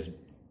who it is.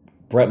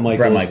 Brett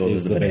Michaels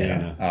is the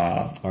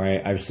banana. All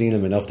right, I've seen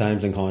him enough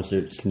times in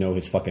concerts to know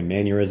his fucking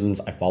mannerisms.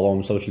 I follow him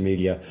on social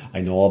media.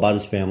 I know all about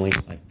his family.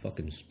 I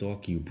fucking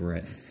stalk you,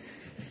 Brett.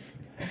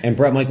 And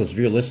Brett Michaels, if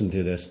you're listening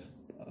to this,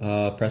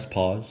 press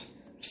pause,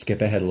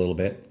 skip ahead a little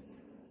bit.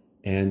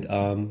 And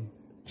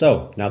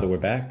so, now that we're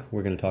back,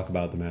 we're going to talk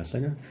about The Masked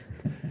Singer.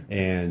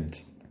 And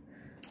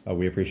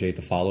we appreciate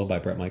the follow by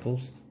Brett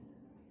Michaels.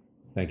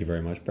 Thank you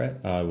very much,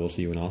 Brett. We'll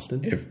see you in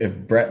Austin.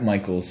 If Brett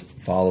Michaels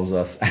follows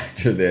us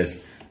after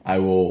this, I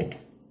will.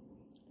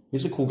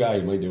 He's a cool guy.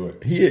 He might do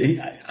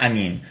it. I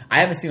mean,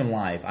 I haven't seen him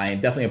live. I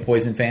am definitely a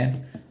Poison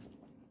fan.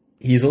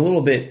 He's a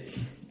little bit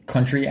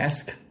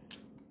country-esque.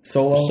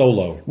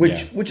 Solo,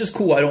 which is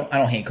cool. I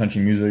don't hate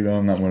country music.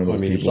 I'm not one of those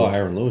people. You saw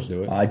Aaron Lewis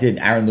do it. I did.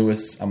 Aaron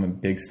Lewis. I'm a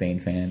big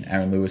Stain fan.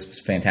 Aaron Lewis was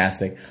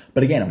fantastic.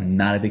 But again, I'm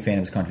not a big fan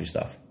of his country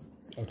stuff.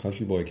 A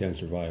country boy can't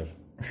survive.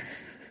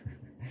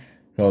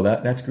 So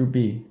that's Group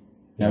B.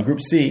 Now Group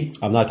C.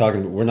 We're not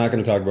going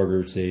to talk about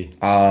Group C.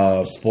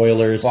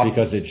 Spoilers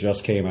because it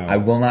just came out. I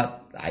will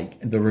not.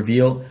 The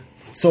reveal.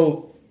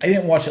 So I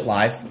didn't watch it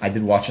live. I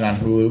did watch it on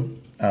Hulu.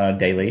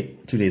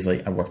 2 days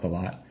late. I worked a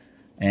lot.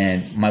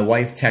 And my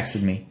wife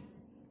texted me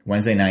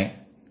Wednesday night.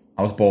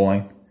 I was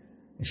bowling.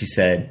 And she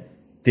said,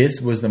 this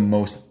was the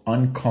most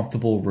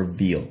uncomfortable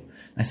reveal.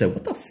 And I said,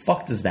 what the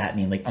fuck does that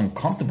mean? Like,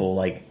 uncomfortable?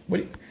 Like,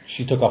 what?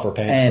 She took off her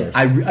pants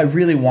and first. I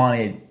really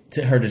wanted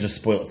her to just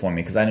spoil it for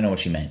me because I didn't know what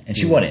she meant. And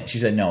she wouldn't. She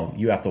said, no,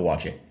 you have to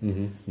watch it.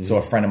 So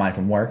a friend of mine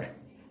from work,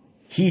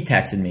 he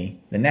texted me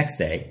the next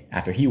day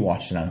after he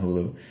watched it on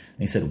Hulu. And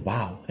he said,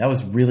 wow, that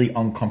was really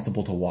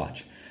uncomfortable to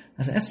watch.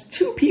 I said, that's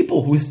two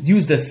people who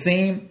used the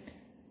same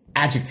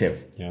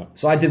adjective. Yeah.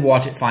 So I did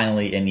watch it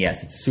finally, and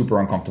yes, it's super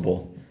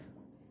uncomfortable.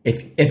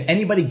 If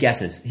anybody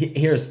guesses,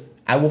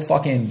 I will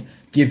fucking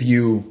give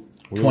you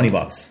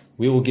 $20.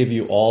 We will give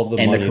you all the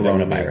money the that we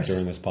make coronavirus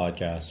during this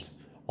podcast.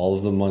 All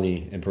of the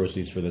money and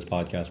proceeds for this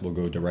podcast will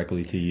go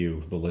directly to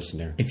you, the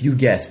listener. If you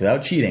guess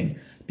without cheating,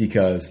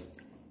 because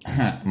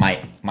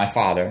my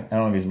father, I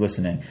don't know if he's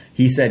listening,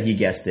 he said he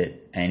guessed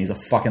it, and he's a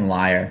fucking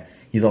liar.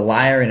 He's a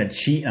liar and a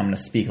cheat, and I'm going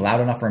to speak loud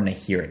enough for him to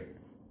hear it.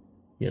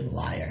 You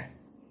liar.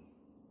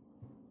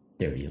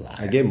 Dirty liar.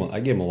 I gave him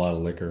a lot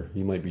of liquor.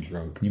 He might be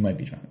drunk. You might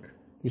be drunk.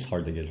 He's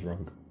hard to get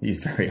drunk. He's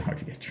very hard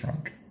to get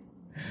drunk.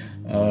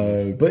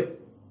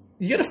 But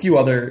you get a few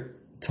other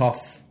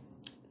tough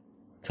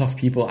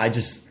people.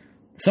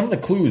 Some of the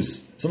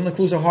clues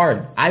are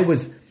hard. I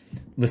was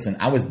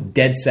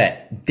dead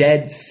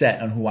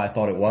set on who I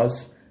thought it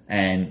was.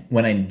 And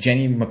when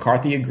Jenny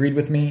McCarthy agreed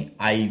with me,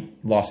 I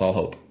lost all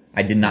hope.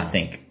 I did not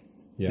think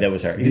that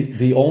was her.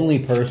 The only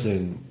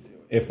person,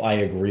 if I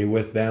agree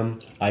with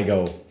them, I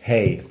go,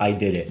 hey, I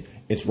did it.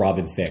 It's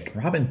Robin Thicke.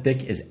 Robin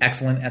Thicke is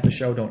excellent at the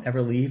show. Don't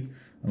ever leave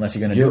unless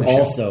you're going to do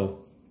the show.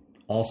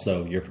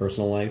 Also, your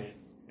personal life,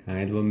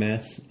 kind of a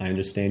mess. I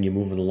understand you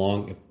moving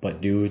along,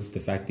 but dude, the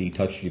fact that you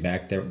touched your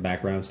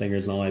background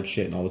singers and all that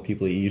shit and all the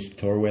people that you used to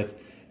tour with,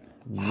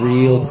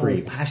 real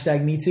creep.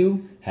 Hashtag me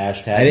too.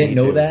 Hashtag I didn't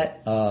know too.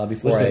 That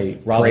before I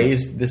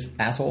praised this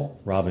asshole.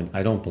 Robin,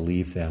 I don't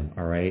believe them,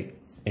 all right?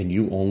 And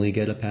you only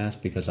get a pass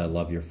because I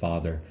love your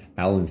father.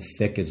 Alan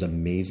Thicke is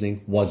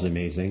amazing, was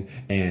amazing,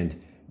 and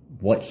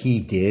what he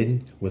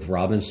did with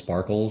Robin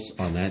Sparkles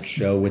on that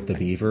show with the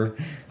Beaver,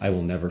 I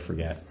will never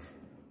forget.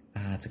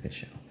 That's a good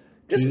show.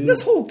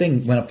 This whole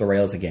thing went up the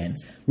rails again.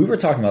 We were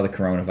talking about the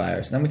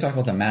coronavirus, and then we talked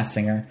about the Masked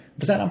Singer.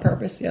 Was that on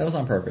purpose? Yeah, it was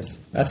on purpose.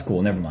 That's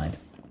cool. Never mind.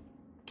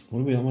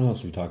 What else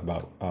did we talk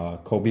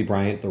about? Kobe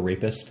Bryant, the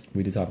rapist.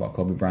 We did talk about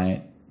Kobe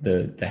Bryant,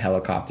 the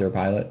helicopter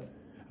pilot.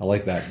 I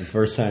like that. The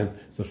first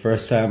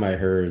time I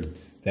heard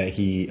that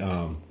he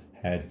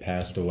had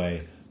passed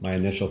away, my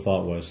initial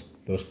thought was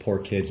those poor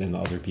kids and the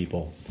other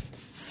people.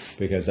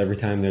 Because every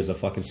time there's a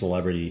fucking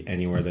celebrity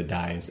anywhere that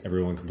dies,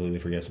 everyone completely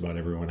forgets about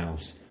everyone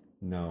else.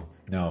 No.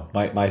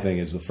 My thing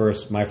is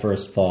my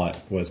first thought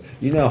was,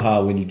 you know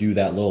how when you do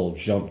that little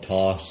jump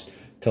toss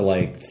to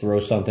like throw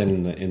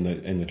something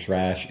in the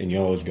trash and you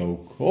always go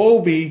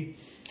Kobe.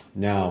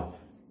 Now,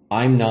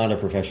 I'm not a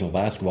professional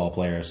basketball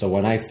player, so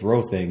when I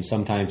throw things,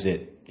 sometimes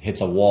it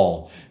hits a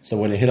wall. So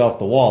when it hit off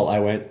the wall, I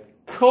went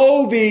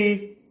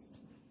Kobe.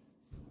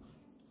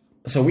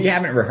 So we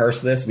haven't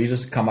rehearsed this. We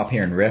just come up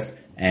here and riff.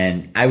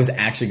 And I was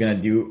actually going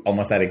to do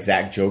almost that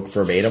exact joke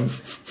verbatim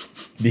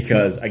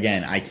because,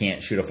 again, I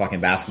can't shoot a fucking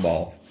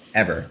basketball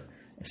ever.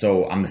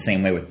 So I'm the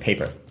same way with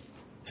paper.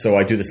 So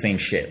I do the same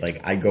shit.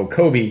 Like, I go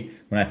Kobe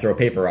when I throw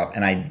paper up,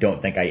 and I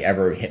don't think I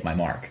ever hit my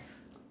mark.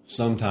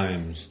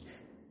 Sometimes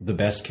the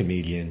best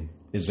comedian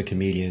is the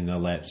comedian that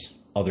lets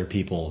other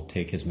people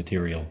take his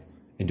material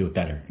and do it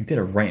better. You did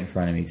it right in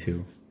front of me,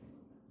 too.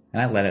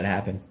 And I let it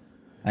happen.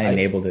 I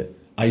enabled it.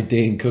 I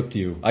Dane cooked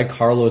you. I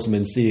Carlos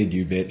Mencia'd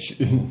you,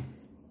 bitch.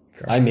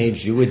 I made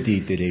you a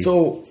D-Diddy.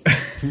 So,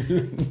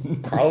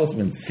 Carlos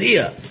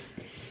Mencia.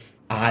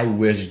 I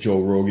wish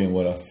Joe Rogan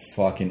would have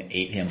fucking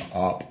ate him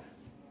up.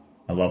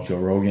 I love Joe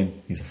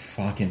Rogan. He's a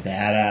fucking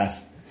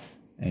badass.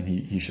 And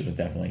he should have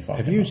definitely fucked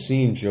him up. Have you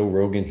seen Joe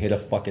Rogan hit a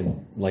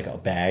fucking, like a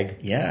bag?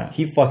 Yeah.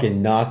 He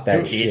fucking knocked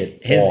that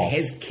shit off.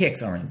 His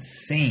kicks are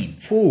insane.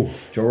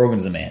 Oof. Joe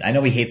Rogan's a man. I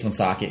know he hates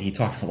Woonsocket. He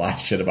talked a lot of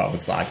shit about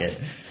Woonsocket.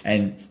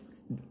 And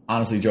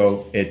honestly,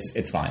 Joe,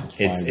 it's fine.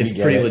 It's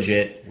pretty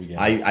legit.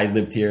 I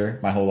lived here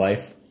my whole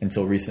life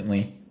until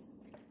recently.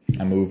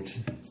 I moved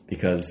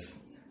because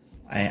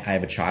I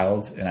have a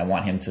child and I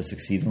want him to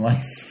succeed in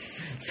life.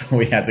 So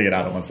we had to get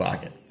out of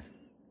Woonsocket.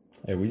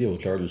 Hey, we deal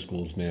with charter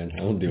schools, man. I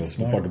don't deal with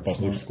the fucking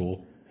public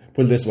school.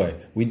 Put it this way: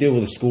 we deal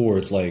with a school where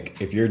it's like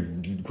if your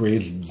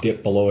grades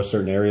dip below a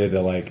certain area,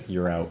 they're like,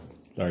 "You're out."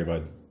 Sorry,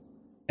 bud.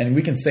 And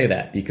we can say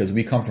that because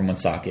we come from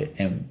Woonsocket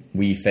and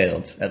we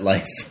failed at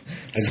life.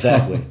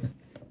 Exactly.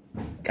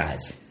 So,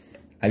 guys,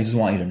 I just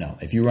want you to know,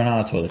 if you run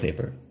out of toilet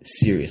paper,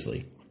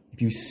 seriously,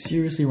 if you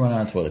seriously run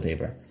out of toilet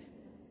paper,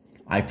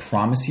 I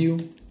promise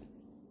you,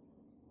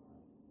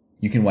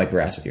 you can wipe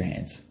your ass with your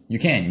hands. You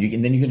can.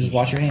 Then you can just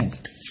wash your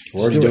hands.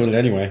 We're already doing it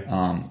anyway.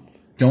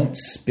 Don't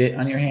spit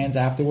on your hands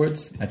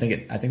afterwards. I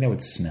think that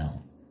would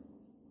smell.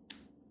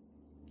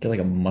 Get like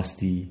a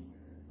musty,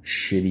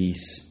 shitty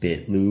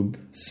spit lube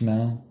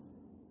smell.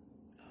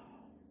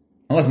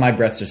 Unless my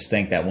breath just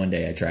stank that one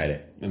day I tried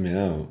it. I mean,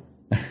 I don't.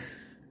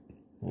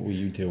 What were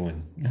you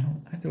doing?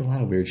 I do a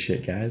lot of weird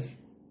shit, guys.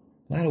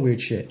 A lot of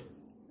weird shit.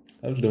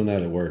 I was doing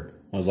that at work.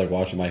 I was like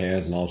washing my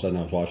hands, and all of a sudden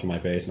I was washing my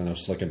face, and then I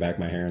was slicking back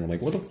my hair, and I'm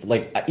like, what the?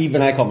 Like,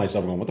 even I caught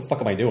myself going, what the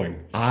fuck am I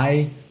doing?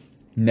 I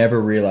never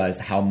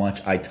realized how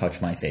much I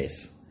touch my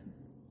face.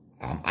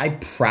 I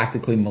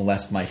practically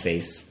molest my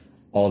face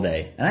all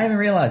day, and I haven't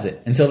realized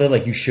it until they're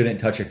like, you shouldn't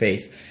touch your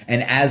face.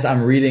 And as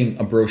I'm reading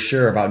a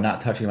brochure about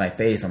not touching my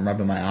face, I'm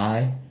rubbing my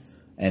eye,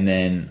 and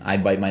then I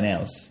bite my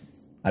nails.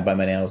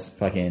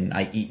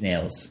 I eat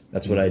nails.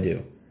 That's what I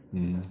do.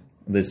 Mm.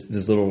 There's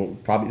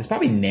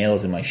probably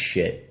nails in my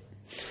shit.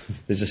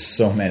 There's just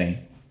so many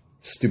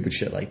stupid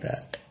shit like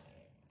that.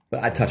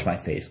 But I touch my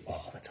face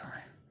all the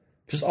time.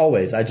 Just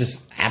always. I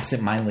just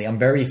absentmindedly. I'm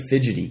very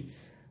fidgety.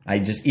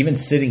 Even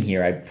sitting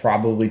here, I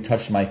probably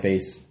touched my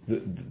face.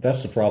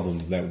 That's the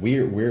problem, that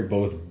we're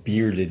both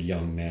bearded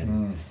young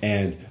men.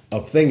 And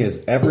a thing is,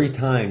 every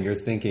time you're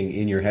thinking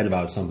in your head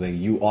about something,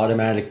 you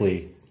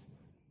automatically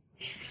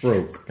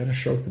stroke. Gotta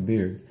stroke the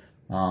beard.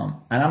 And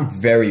I'm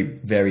very,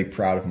 very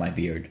proud of my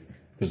beard.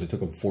 Because it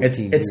took him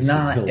 14 years.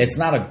 It's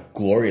not a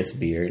glorious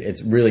beard.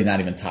 It's really not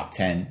even top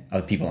 10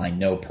 of people I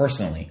know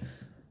personally.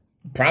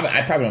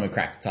 I probably only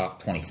cracked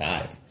top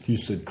 25. You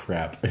said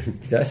crap.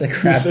 Did I say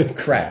crap?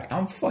 Crack.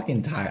 I'm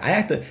fucking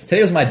tired.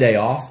 Today was my day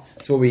off.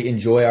 It's where we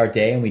enjoy our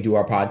day and we do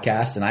our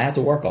podcast, and I have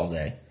to work all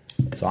day.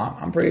 So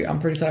I'm pretty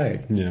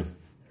tired. Yeah.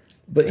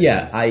 But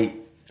yeah,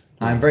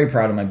 I'm very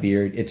proud of my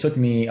beard. It took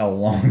me a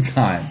long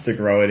time to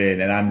grow it in,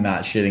 and I'm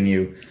not shitting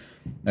you.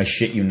 I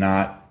shit you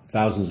not.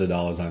 Thousands of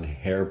dollars on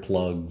hair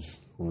plugs,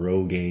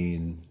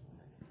 Rogaine,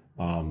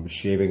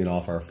 shaving it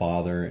off our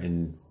father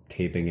and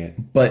taping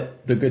it.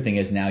 But the good thing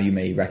is now you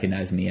may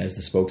recognize me as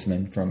the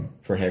spokesman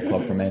for Hair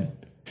Club for Men.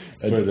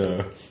 But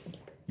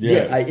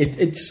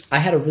I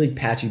had a really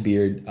patchy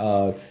beard.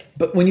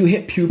 But when you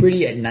hit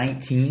puberty at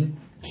 19,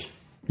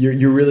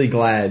 you're really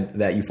glad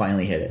that you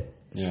finally hit it.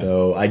 Yeah.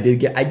 So I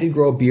did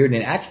grow a beard,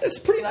 and actually it's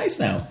pretty nice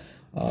now.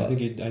 I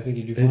think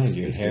you do fine.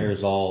 Your hair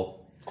is all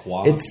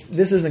quad.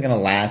 This isn't gonna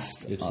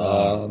last.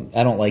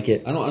 I don't like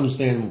it. I don't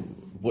understand.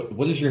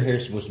 What is your hair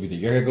supposed to be?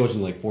 Your hair goes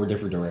in like 4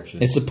 different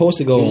directions. It's supposed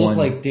to go. You look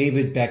like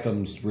David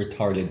Beckham's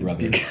retarded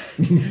brother.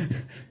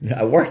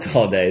 I worked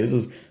all day.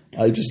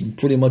 I just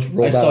pretty much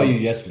rolled out. I saw you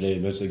yesterday,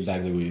 and that's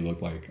exactly what you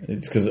look like.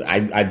 It's because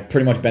I've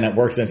pretty much been at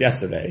work since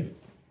yesterday.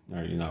 Or,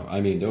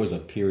 I mean, there was a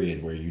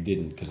period where you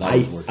didn't, because I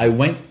was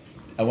working.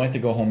 I went to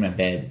go home in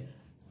bed,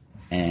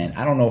 and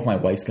I don't know if my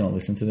wife's going to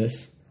listen to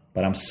this,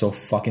 but I'm so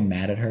fucking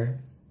mad at her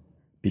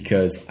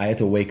because I had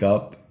to wake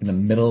up in the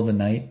middle of the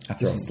night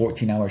after a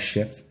 14-hour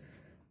shift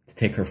to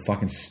take her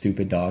fucking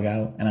stupid dog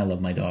out. And I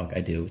love my dog.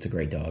 I do. It's a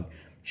great dog.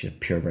 She's a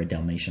purebred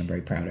Dalmatian. I'm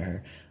very proud of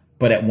her.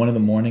 But at 1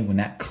 a.m, when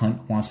that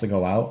cunt wants to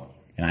go out,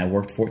 and I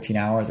worked 14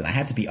 hours, and I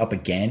had to be up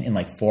again in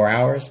like 4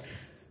 hours,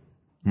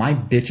 my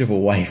bitch of a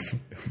wife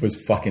was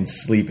fucking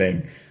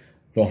sleeping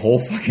the whole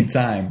fucking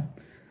time.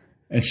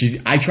 And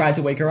I tried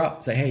to wake her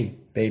up. Say, hey,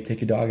 babe,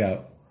 take your dog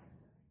out.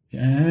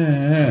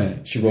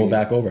 She rolled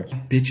back over.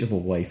 Bitch of a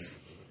wife.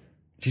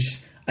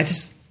 She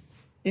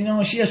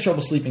has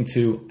trouble sleeping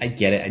too. I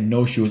get it. I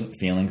know she wasn't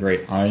feeling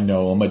great. I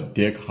know. I'm a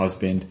dick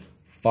husband.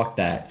 Fuck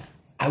that.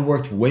 I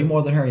worked way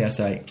more than her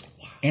yesterday.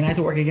 And I had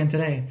to work again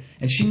today.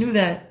 And she knew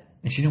that.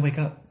 And she didn't wake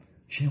up.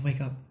 She didn't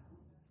wake up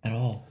at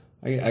all.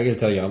 I gotta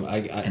tell you,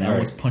 I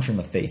almost punched her in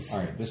the face. All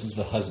right, this is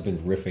the husband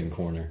riffing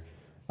corner.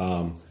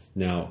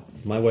 Now,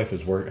 my wife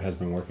has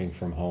been working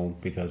from home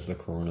because of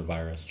the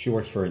coronavirus. She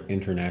works for an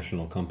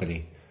international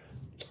company.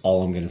 That's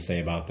all I'm going to say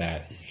about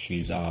that.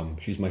 She's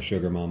my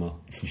sugar mama.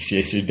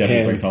 She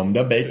definitely brings home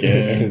the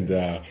bacon.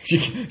 And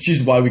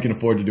she's why we can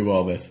afford to do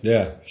all this.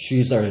 Yeah,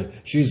 she's our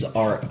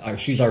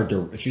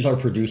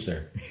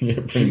producer.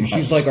 Yeah,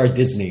 she's like our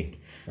Disney.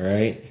 All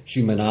right,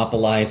 she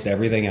monopolized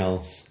everything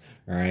else.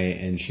 All right,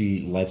 and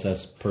she lets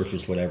us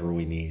purchase whatever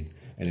we need.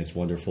 And it's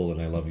wonderful,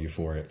 and I love you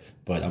for it.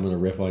 But I'm going to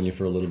riff on you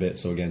for a little bit.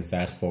 So again,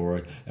 fast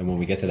forward. And when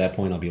we get to that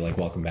point, I'll be like,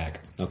 welcome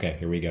back. Okay,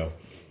 here we go.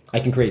 I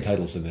can create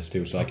titles in this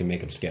too, so I can make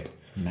them skip.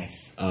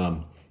 Nice.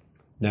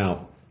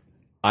 Now,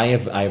 I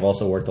have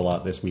also worked a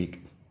lot this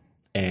week.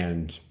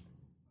 And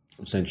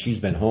since she's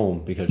been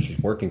home, because she's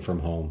working from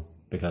home,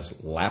 because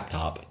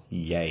laptop,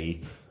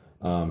 yay.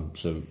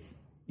 So,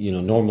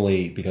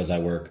 normally because I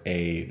work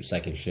a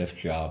second shift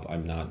job,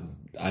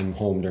 I'm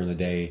home during the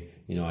day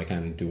I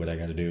kind of do what I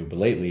got to do. But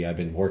lately, I've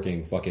been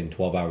working fucking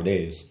 12-hour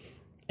days,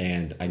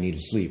 and I need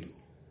to sleep.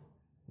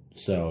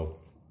 So,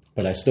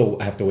 but I still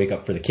have to wake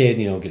up for the kid,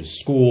 get to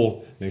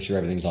school, make sure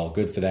everything's all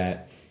good for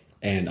that.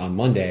 And on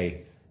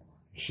Monday,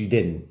 she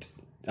didn't.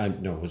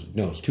 It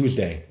was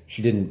Tuesday.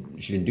 She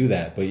didn't do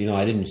that. But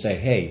I didn't say,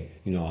 hey,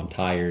 I'm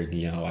tired.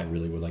 I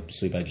really would like to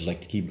sleep. I just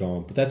like to keep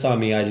going. But that's on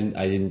me. I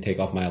didn't take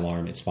off my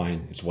alarm. It's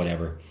fine. It's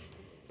whatever.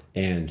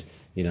 And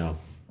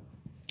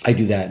I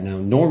do that now.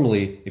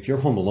 Normally, if you're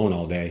home alone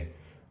all day,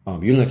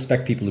 you don't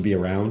expect people to be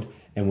around.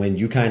 And when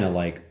you kind of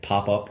like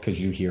pop up because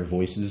you hear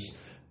voices,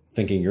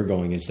 thinking you're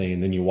going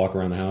insane, then you walk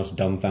around the house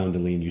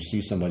dumbfoundedly and you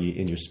see somebody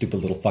in your stupid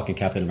little fucking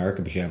Captain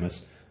America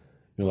pajamas.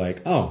 You're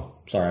like, oh,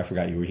 sorry, I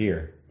forgot you were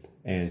here.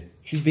 And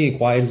she's being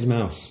quiet as a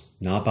mouse,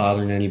 not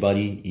bothering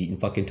anybody, eating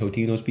fucking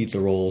Totino's pizza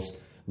rolls,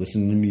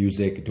 listening to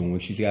music, doing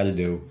what she's got to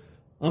do.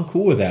 I'm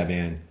cool with that,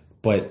 man.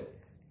 But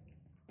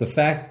the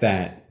fact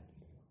that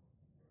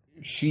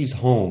she's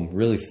home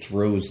really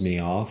throws me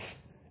off,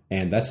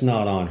 and that's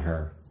not on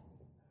her.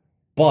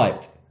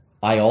 But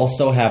I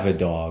also have a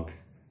dog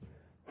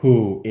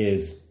who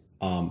is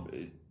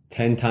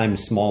 10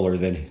 times smaller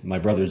than my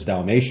brother's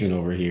Dalmatian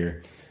over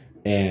here,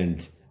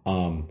 and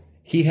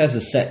he has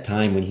a set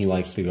time when he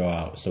likes to go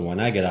out. So when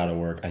I get out of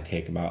work, I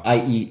take him out.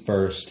 I eat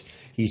first.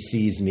 He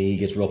sees me. He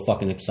gets real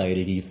fucking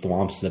excited. He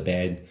thwomps the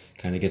bed,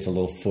 kind of gets a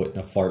little foot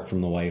and a fart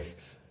from the wife.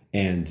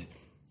 And,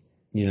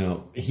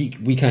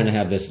 we kind of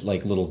have this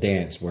like little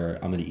dance where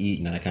I'm going to eat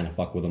and then I kind of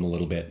fuck with him a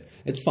little bit.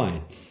 It's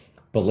fine.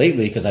 But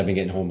lately, because I've been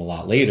getting home a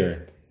lot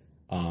later,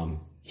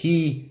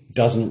 he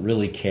doesn't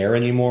really care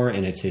anymore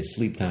and it's his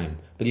sleep time.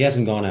 But he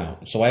hasn't gone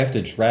out. So I have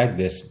to drag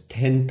this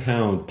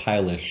 10-pound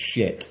pile of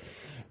shit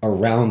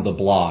around the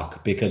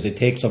block because it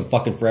takes him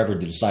fucking forever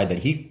to decide that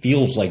he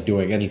feels like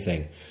doing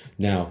anything.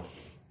 Now,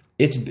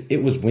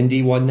 it was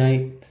windy one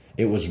night.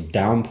 It was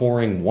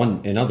downpouring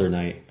another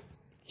night.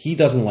 He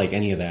doesn't like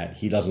any of that.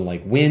 He doesn't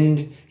like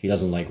wind. He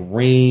doesn't like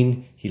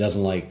rain. He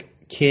doesn't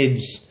like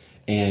kids.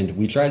 And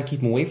we try to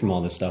keep him away from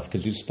all this stuff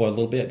because he's a spoiled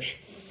little bitch.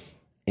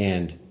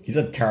 And he's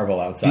a terrible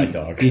outside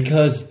dog.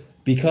 Because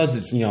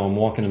it's, I'm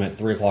walking him at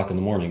 3 o'clock in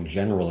the morning,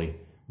 generally.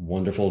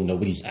 Wonderful.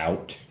 Nobody's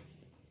out.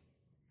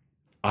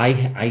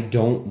 I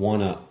don't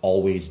want to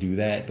always do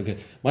that because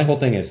my whole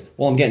thing is,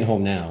 well, I'm getting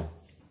home now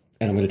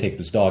and I'm going to take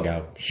this dog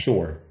out.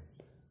 Sure.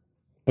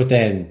 But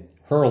then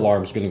her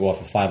alarm is going to go off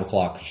at 5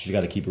 o'clock. She's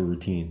got to keep her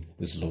routine.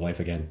 This is the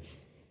wife again.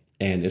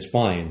 And it's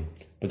fine.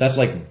 But that's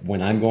like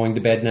when I'm going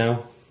to bed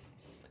now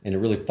and it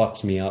really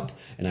fucks me up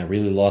and I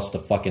really lost the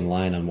fucking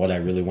line on what I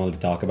really wanted to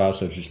talk about.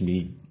 So it's just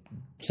me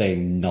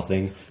saying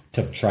nothing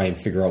to try and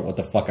figure out what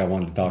the fuck I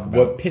wanted to talk about.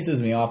 What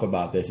pisses me off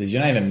about this is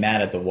you're not even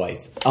mad at the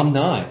wife. I'm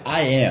not.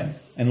 I am.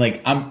 And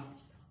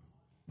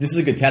this is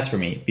a good test for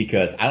me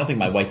because I don't think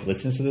my wife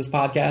listens to this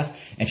podcast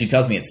and she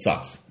tells me it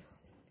sucks.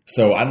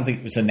 So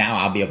now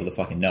I'll be able to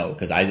fucking know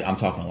because I'm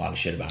talking a lot of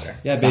shit about her.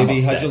 Yeah,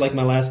 baby, how'd you like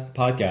my last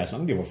podcast? I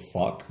don't give a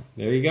fuck.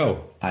 There you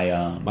go.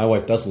 My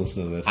wife does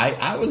listen to this.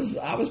 I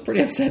was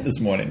pretty upset this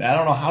morning. I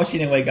don't know how she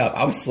didn't wake up.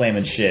 I was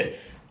slamming shit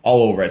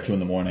all over at 2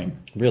 a.m.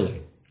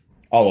 Really?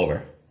 All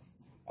over.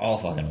 All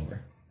fucking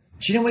over.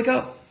 She didn't wake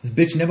up. This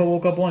bitch never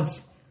woke up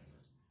once.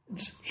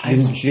 She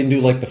didn't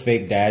do like the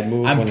fake dad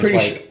move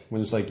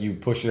when it's like you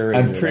push her.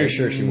 I'm pretty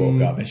sure she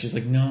woke up and she's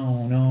like,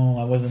 no,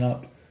 I wasn't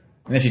up.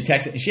 And then she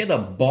texted. She had the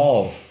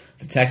balls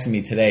to text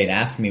me today and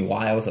ask me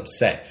why I was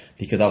upset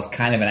because I was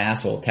kind of an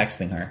asshole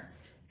texting her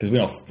because we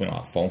don't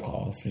have phone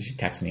calls. So she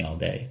texts me all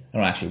day. I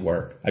don't actually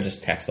work. I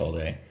just text all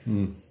day.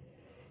 And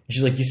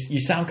she's like, you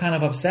sound kind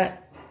of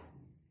upset.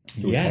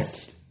 Yes.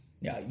 Text?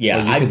 Yeah.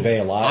 Well, you convey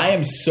a lot. I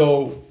am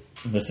so.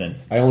 Listen.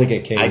 I only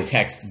get K's. I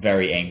text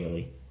very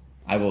angrily.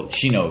 I will.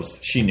 She knows.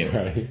 She knew.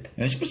 Right.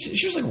 And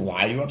she was like,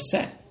 "Why are you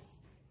upset,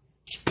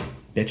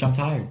 bitch? I'm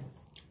tired.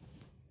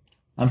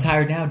 I'm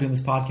tired now doing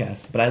this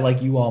podcast, but I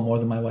like you all more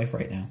than my wife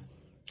right now."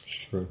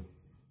 Sure.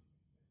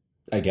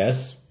 I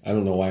guess. I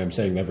don't know why I'm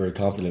saying that very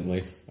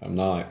confidently. I'm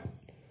not.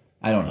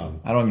 I don't know.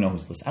 I don't even know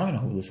who's listening. I don't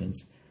even know who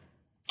listens.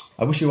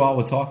 I wish you all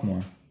would talk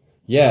more.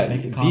 Yeah,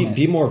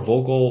 be more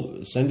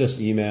vocal. Send us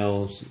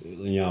emails.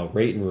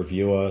 Rate and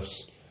review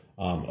us.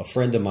 A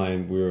friend of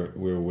mine we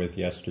were with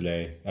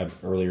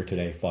earlier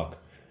today,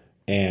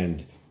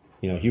 and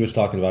he was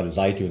talking about his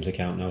iTunes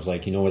account, and I was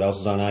like, you know what else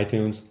is on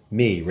iTunes?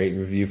 Me, Rate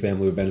and Review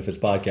Family with Benefits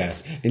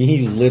podcast, and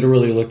he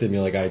literally looked at me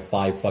like I had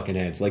 5 fucking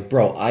heads. Like,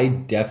 bro, I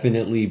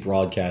definitely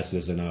broadcast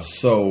this enough.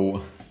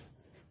 So,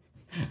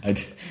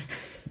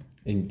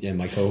 and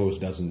my co-host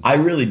doesn't. I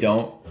really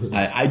don't.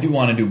 I do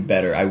want to do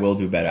better. I will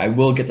do better. I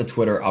will get the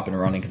Twitter up and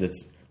running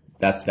because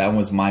that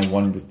was my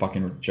one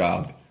fucking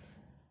job.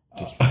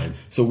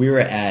 So we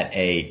were at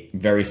a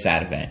very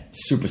sad event.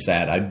 Super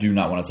sad. I do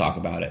not want to talk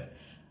about it.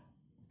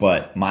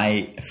 But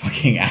my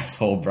fucking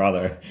asshole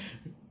brother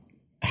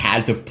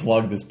had to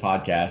plug this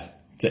podcast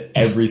to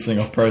every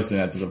single person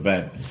at this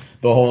event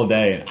the whole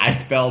day. And I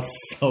felt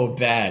so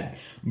bad.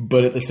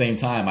 But at the same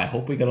time, I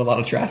hope we get a lot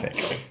of traffic.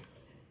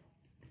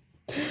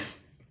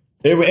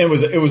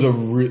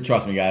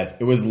 Trust me, guys.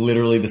 It was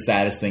literally the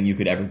saddest thing you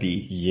could ever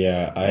be.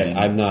 Yeah,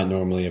 I'm not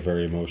normally a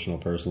very emotional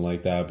person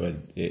like that, but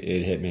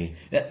it hit me.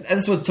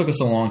 That's what took us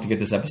so long to get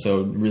this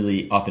episode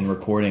really up and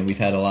recording. We've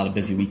had a lot of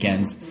busy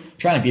weekends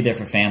trying to be there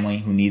for family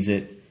who needs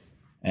it.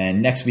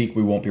 And next week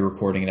we won't be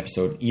recording an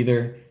episode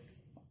either.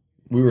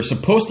 We were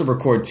supposed to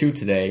record 2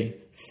 today.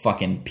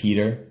 Fucking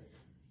Peter.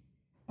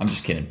 I'm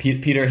just kidding.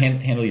 Peter,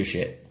 handle your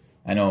shit.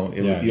 I know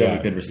you have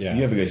a good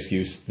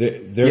excuse. He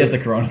has the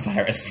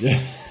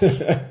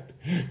coronavirus.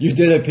 You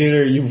did it,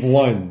 Peter. You've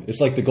won. It's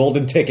like the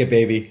golden ticket,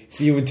 baby.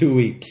 See you in 2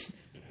 weeks.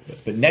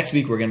 But next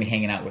week we're going to be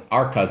hanging out with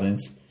our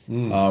cousins,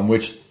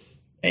 which,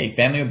 hey,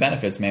 family with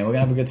benefits, man. We're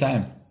going to have a good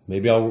time.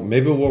 Maybe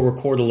we'll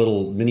record a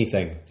little mini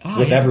thing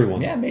with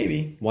everyone. Yeah,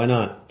 maybe. Why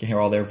not? You can hear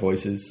all their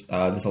voices.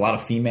 There's a lot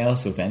of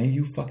females, so if any of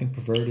you fucking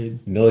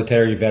perverted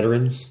military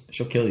veterans,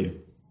 she'll kill you.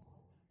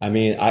 I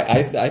mean,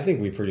 I think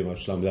we pretty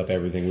much summed up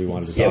everything we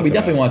wanted to talk about. Yeah, we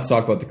definitely want to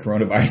talk about the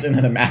coronavirus and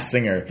then the Masked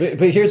Singer.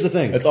 But here's the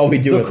thing. That's all we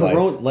do with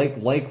life.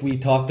 Like we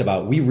talked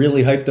about, we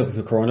really hyped up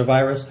the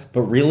coronavirus,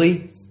 but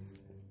really,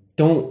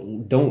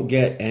 don't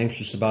get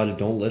anxious about it.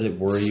 Don't let it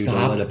worry you.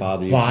 Don't let it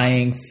bother you.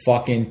 Buying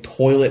fucking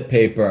toilet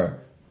paper.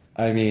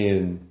 I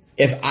mean,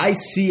 if I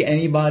see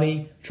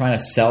anybody trying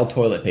to sell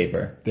toilet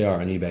paper, they are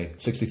on eBay.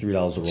 $63 a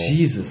roll.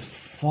 Jesus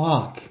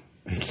fuck.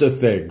 It's a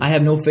thing. I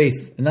have no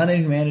faith, not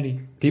in humanity.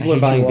 People are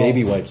buying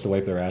baby wipes to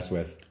wipe their ass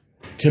with.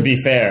 To be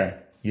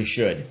fair, you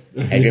should.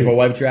 Have you ever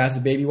wiped your ass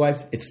with baby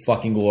wipes? It's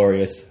fucking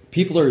glorious.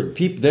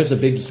 There's a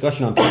big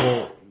discussion on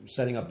people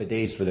setting up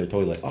bidets for their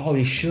toilet. Oh,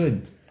 they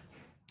should.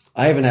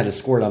 I haven't had a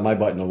squirt on my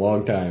butt in a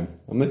long time.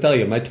 I'm gonna tell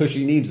you, my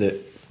tushy needs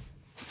it.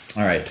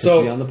 All right,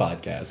 so on the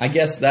podcast, I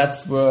guess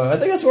that's I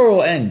think that's where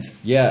we'll end.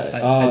 Yeah,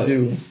 I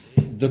do.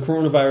 The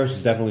coronavirus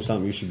is definitely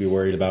something you should be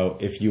worried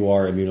about if you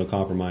are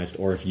immunocompromised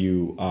or if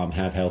you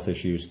have health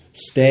issues.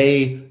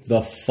 Stay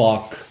the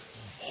fuck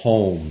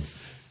home.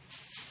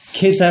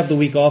 Kids have the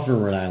week off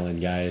in Rhode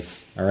Island, guys.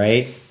 All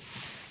right?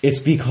 It's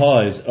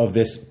because of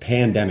this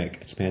pandemic.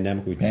 It's a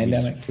pandemic.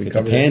 It's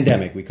a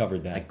pandemic. We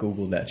covered that. I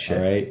Googled that shit.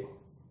 All right?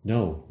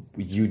 No.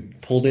 You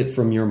pulled it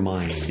from your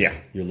mind. Yeah.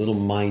 Your little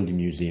mind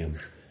museum.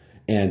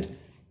 And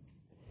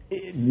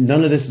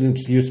none of this is an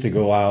excuse to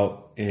go out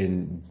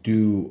and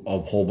do a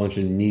whole bunch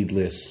of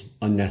needless,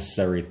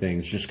 unnecessary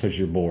things just because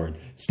you're bored.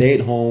 Stay at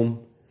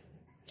home.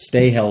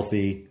 Stay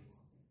healthy.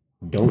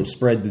 Don't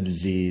spread the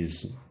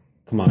disease.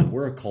 Come on,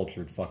 we're a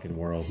cultured fucking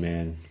world,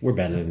 man. We're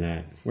better than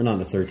that. We're not in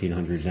the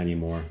 1300s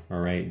anymore, all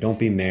right? Don't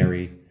be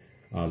Mary.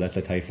 That's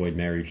a typhoid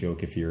Mary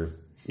joke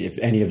if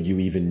any of you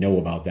even know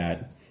about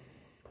that.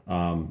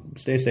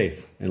 Stay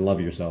safe and love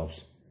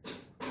yourselves.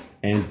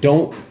 And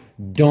don't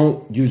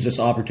use this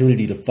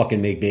opportunity to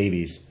fucking make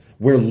babies.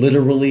 We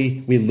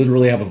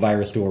literally have a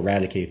virus to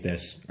eradicate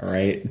this, all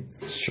right?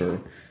 Sure.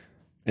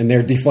 And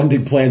they're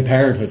defunding Planned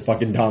Parenthood,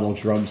 fucking Donald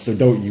Trump, so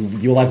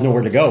you'll have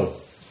nowhere to go.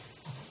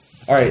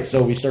 All right,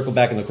 so we circle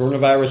back on the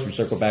coronavirus, we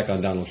circle back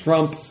on Donald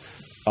Trump.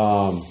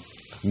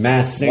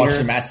 Masked Singer. Watch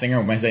the Masked Singer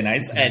on Wednesday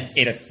nights at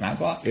 8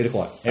 o'clock. 8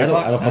 o'clock. I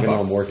don't fucking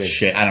know I'm working.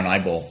 Shit, I don't know, I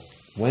bowl.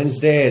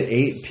 Wednesday at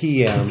 8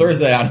 p.m.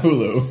 Thursday on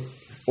Hulu.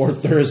 Or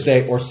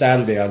Thursday or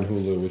Saturday on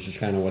Hulu, which is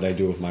kind of what I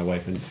do with my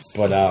wife.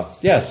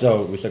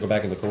 So we circle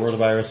back on the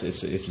coronavirus.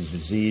 It's a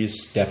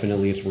disease.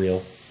 Definitely it's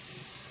real.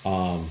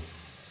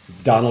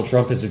 Donald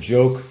Trump is a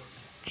joke.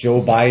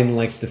 Joe Biden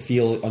likes to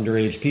feel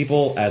underage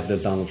people, as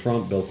does Donald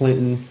Trump, Bill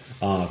Clinton.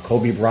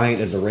 Kobe Bryant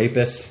is a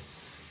rapist.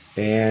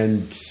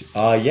 And,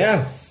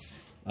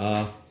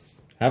 have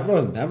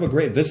a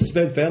great... This has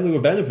been Family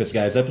with Benefits,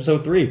 guys.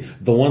 Episode 3.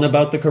 The one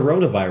about the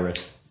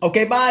coronavirus.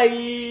 Okay,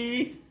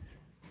 bye!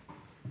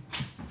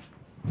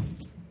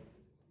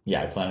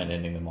 Yeah, I plan on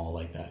ending them all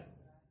like that.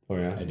 Oh,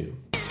 yeah? I do.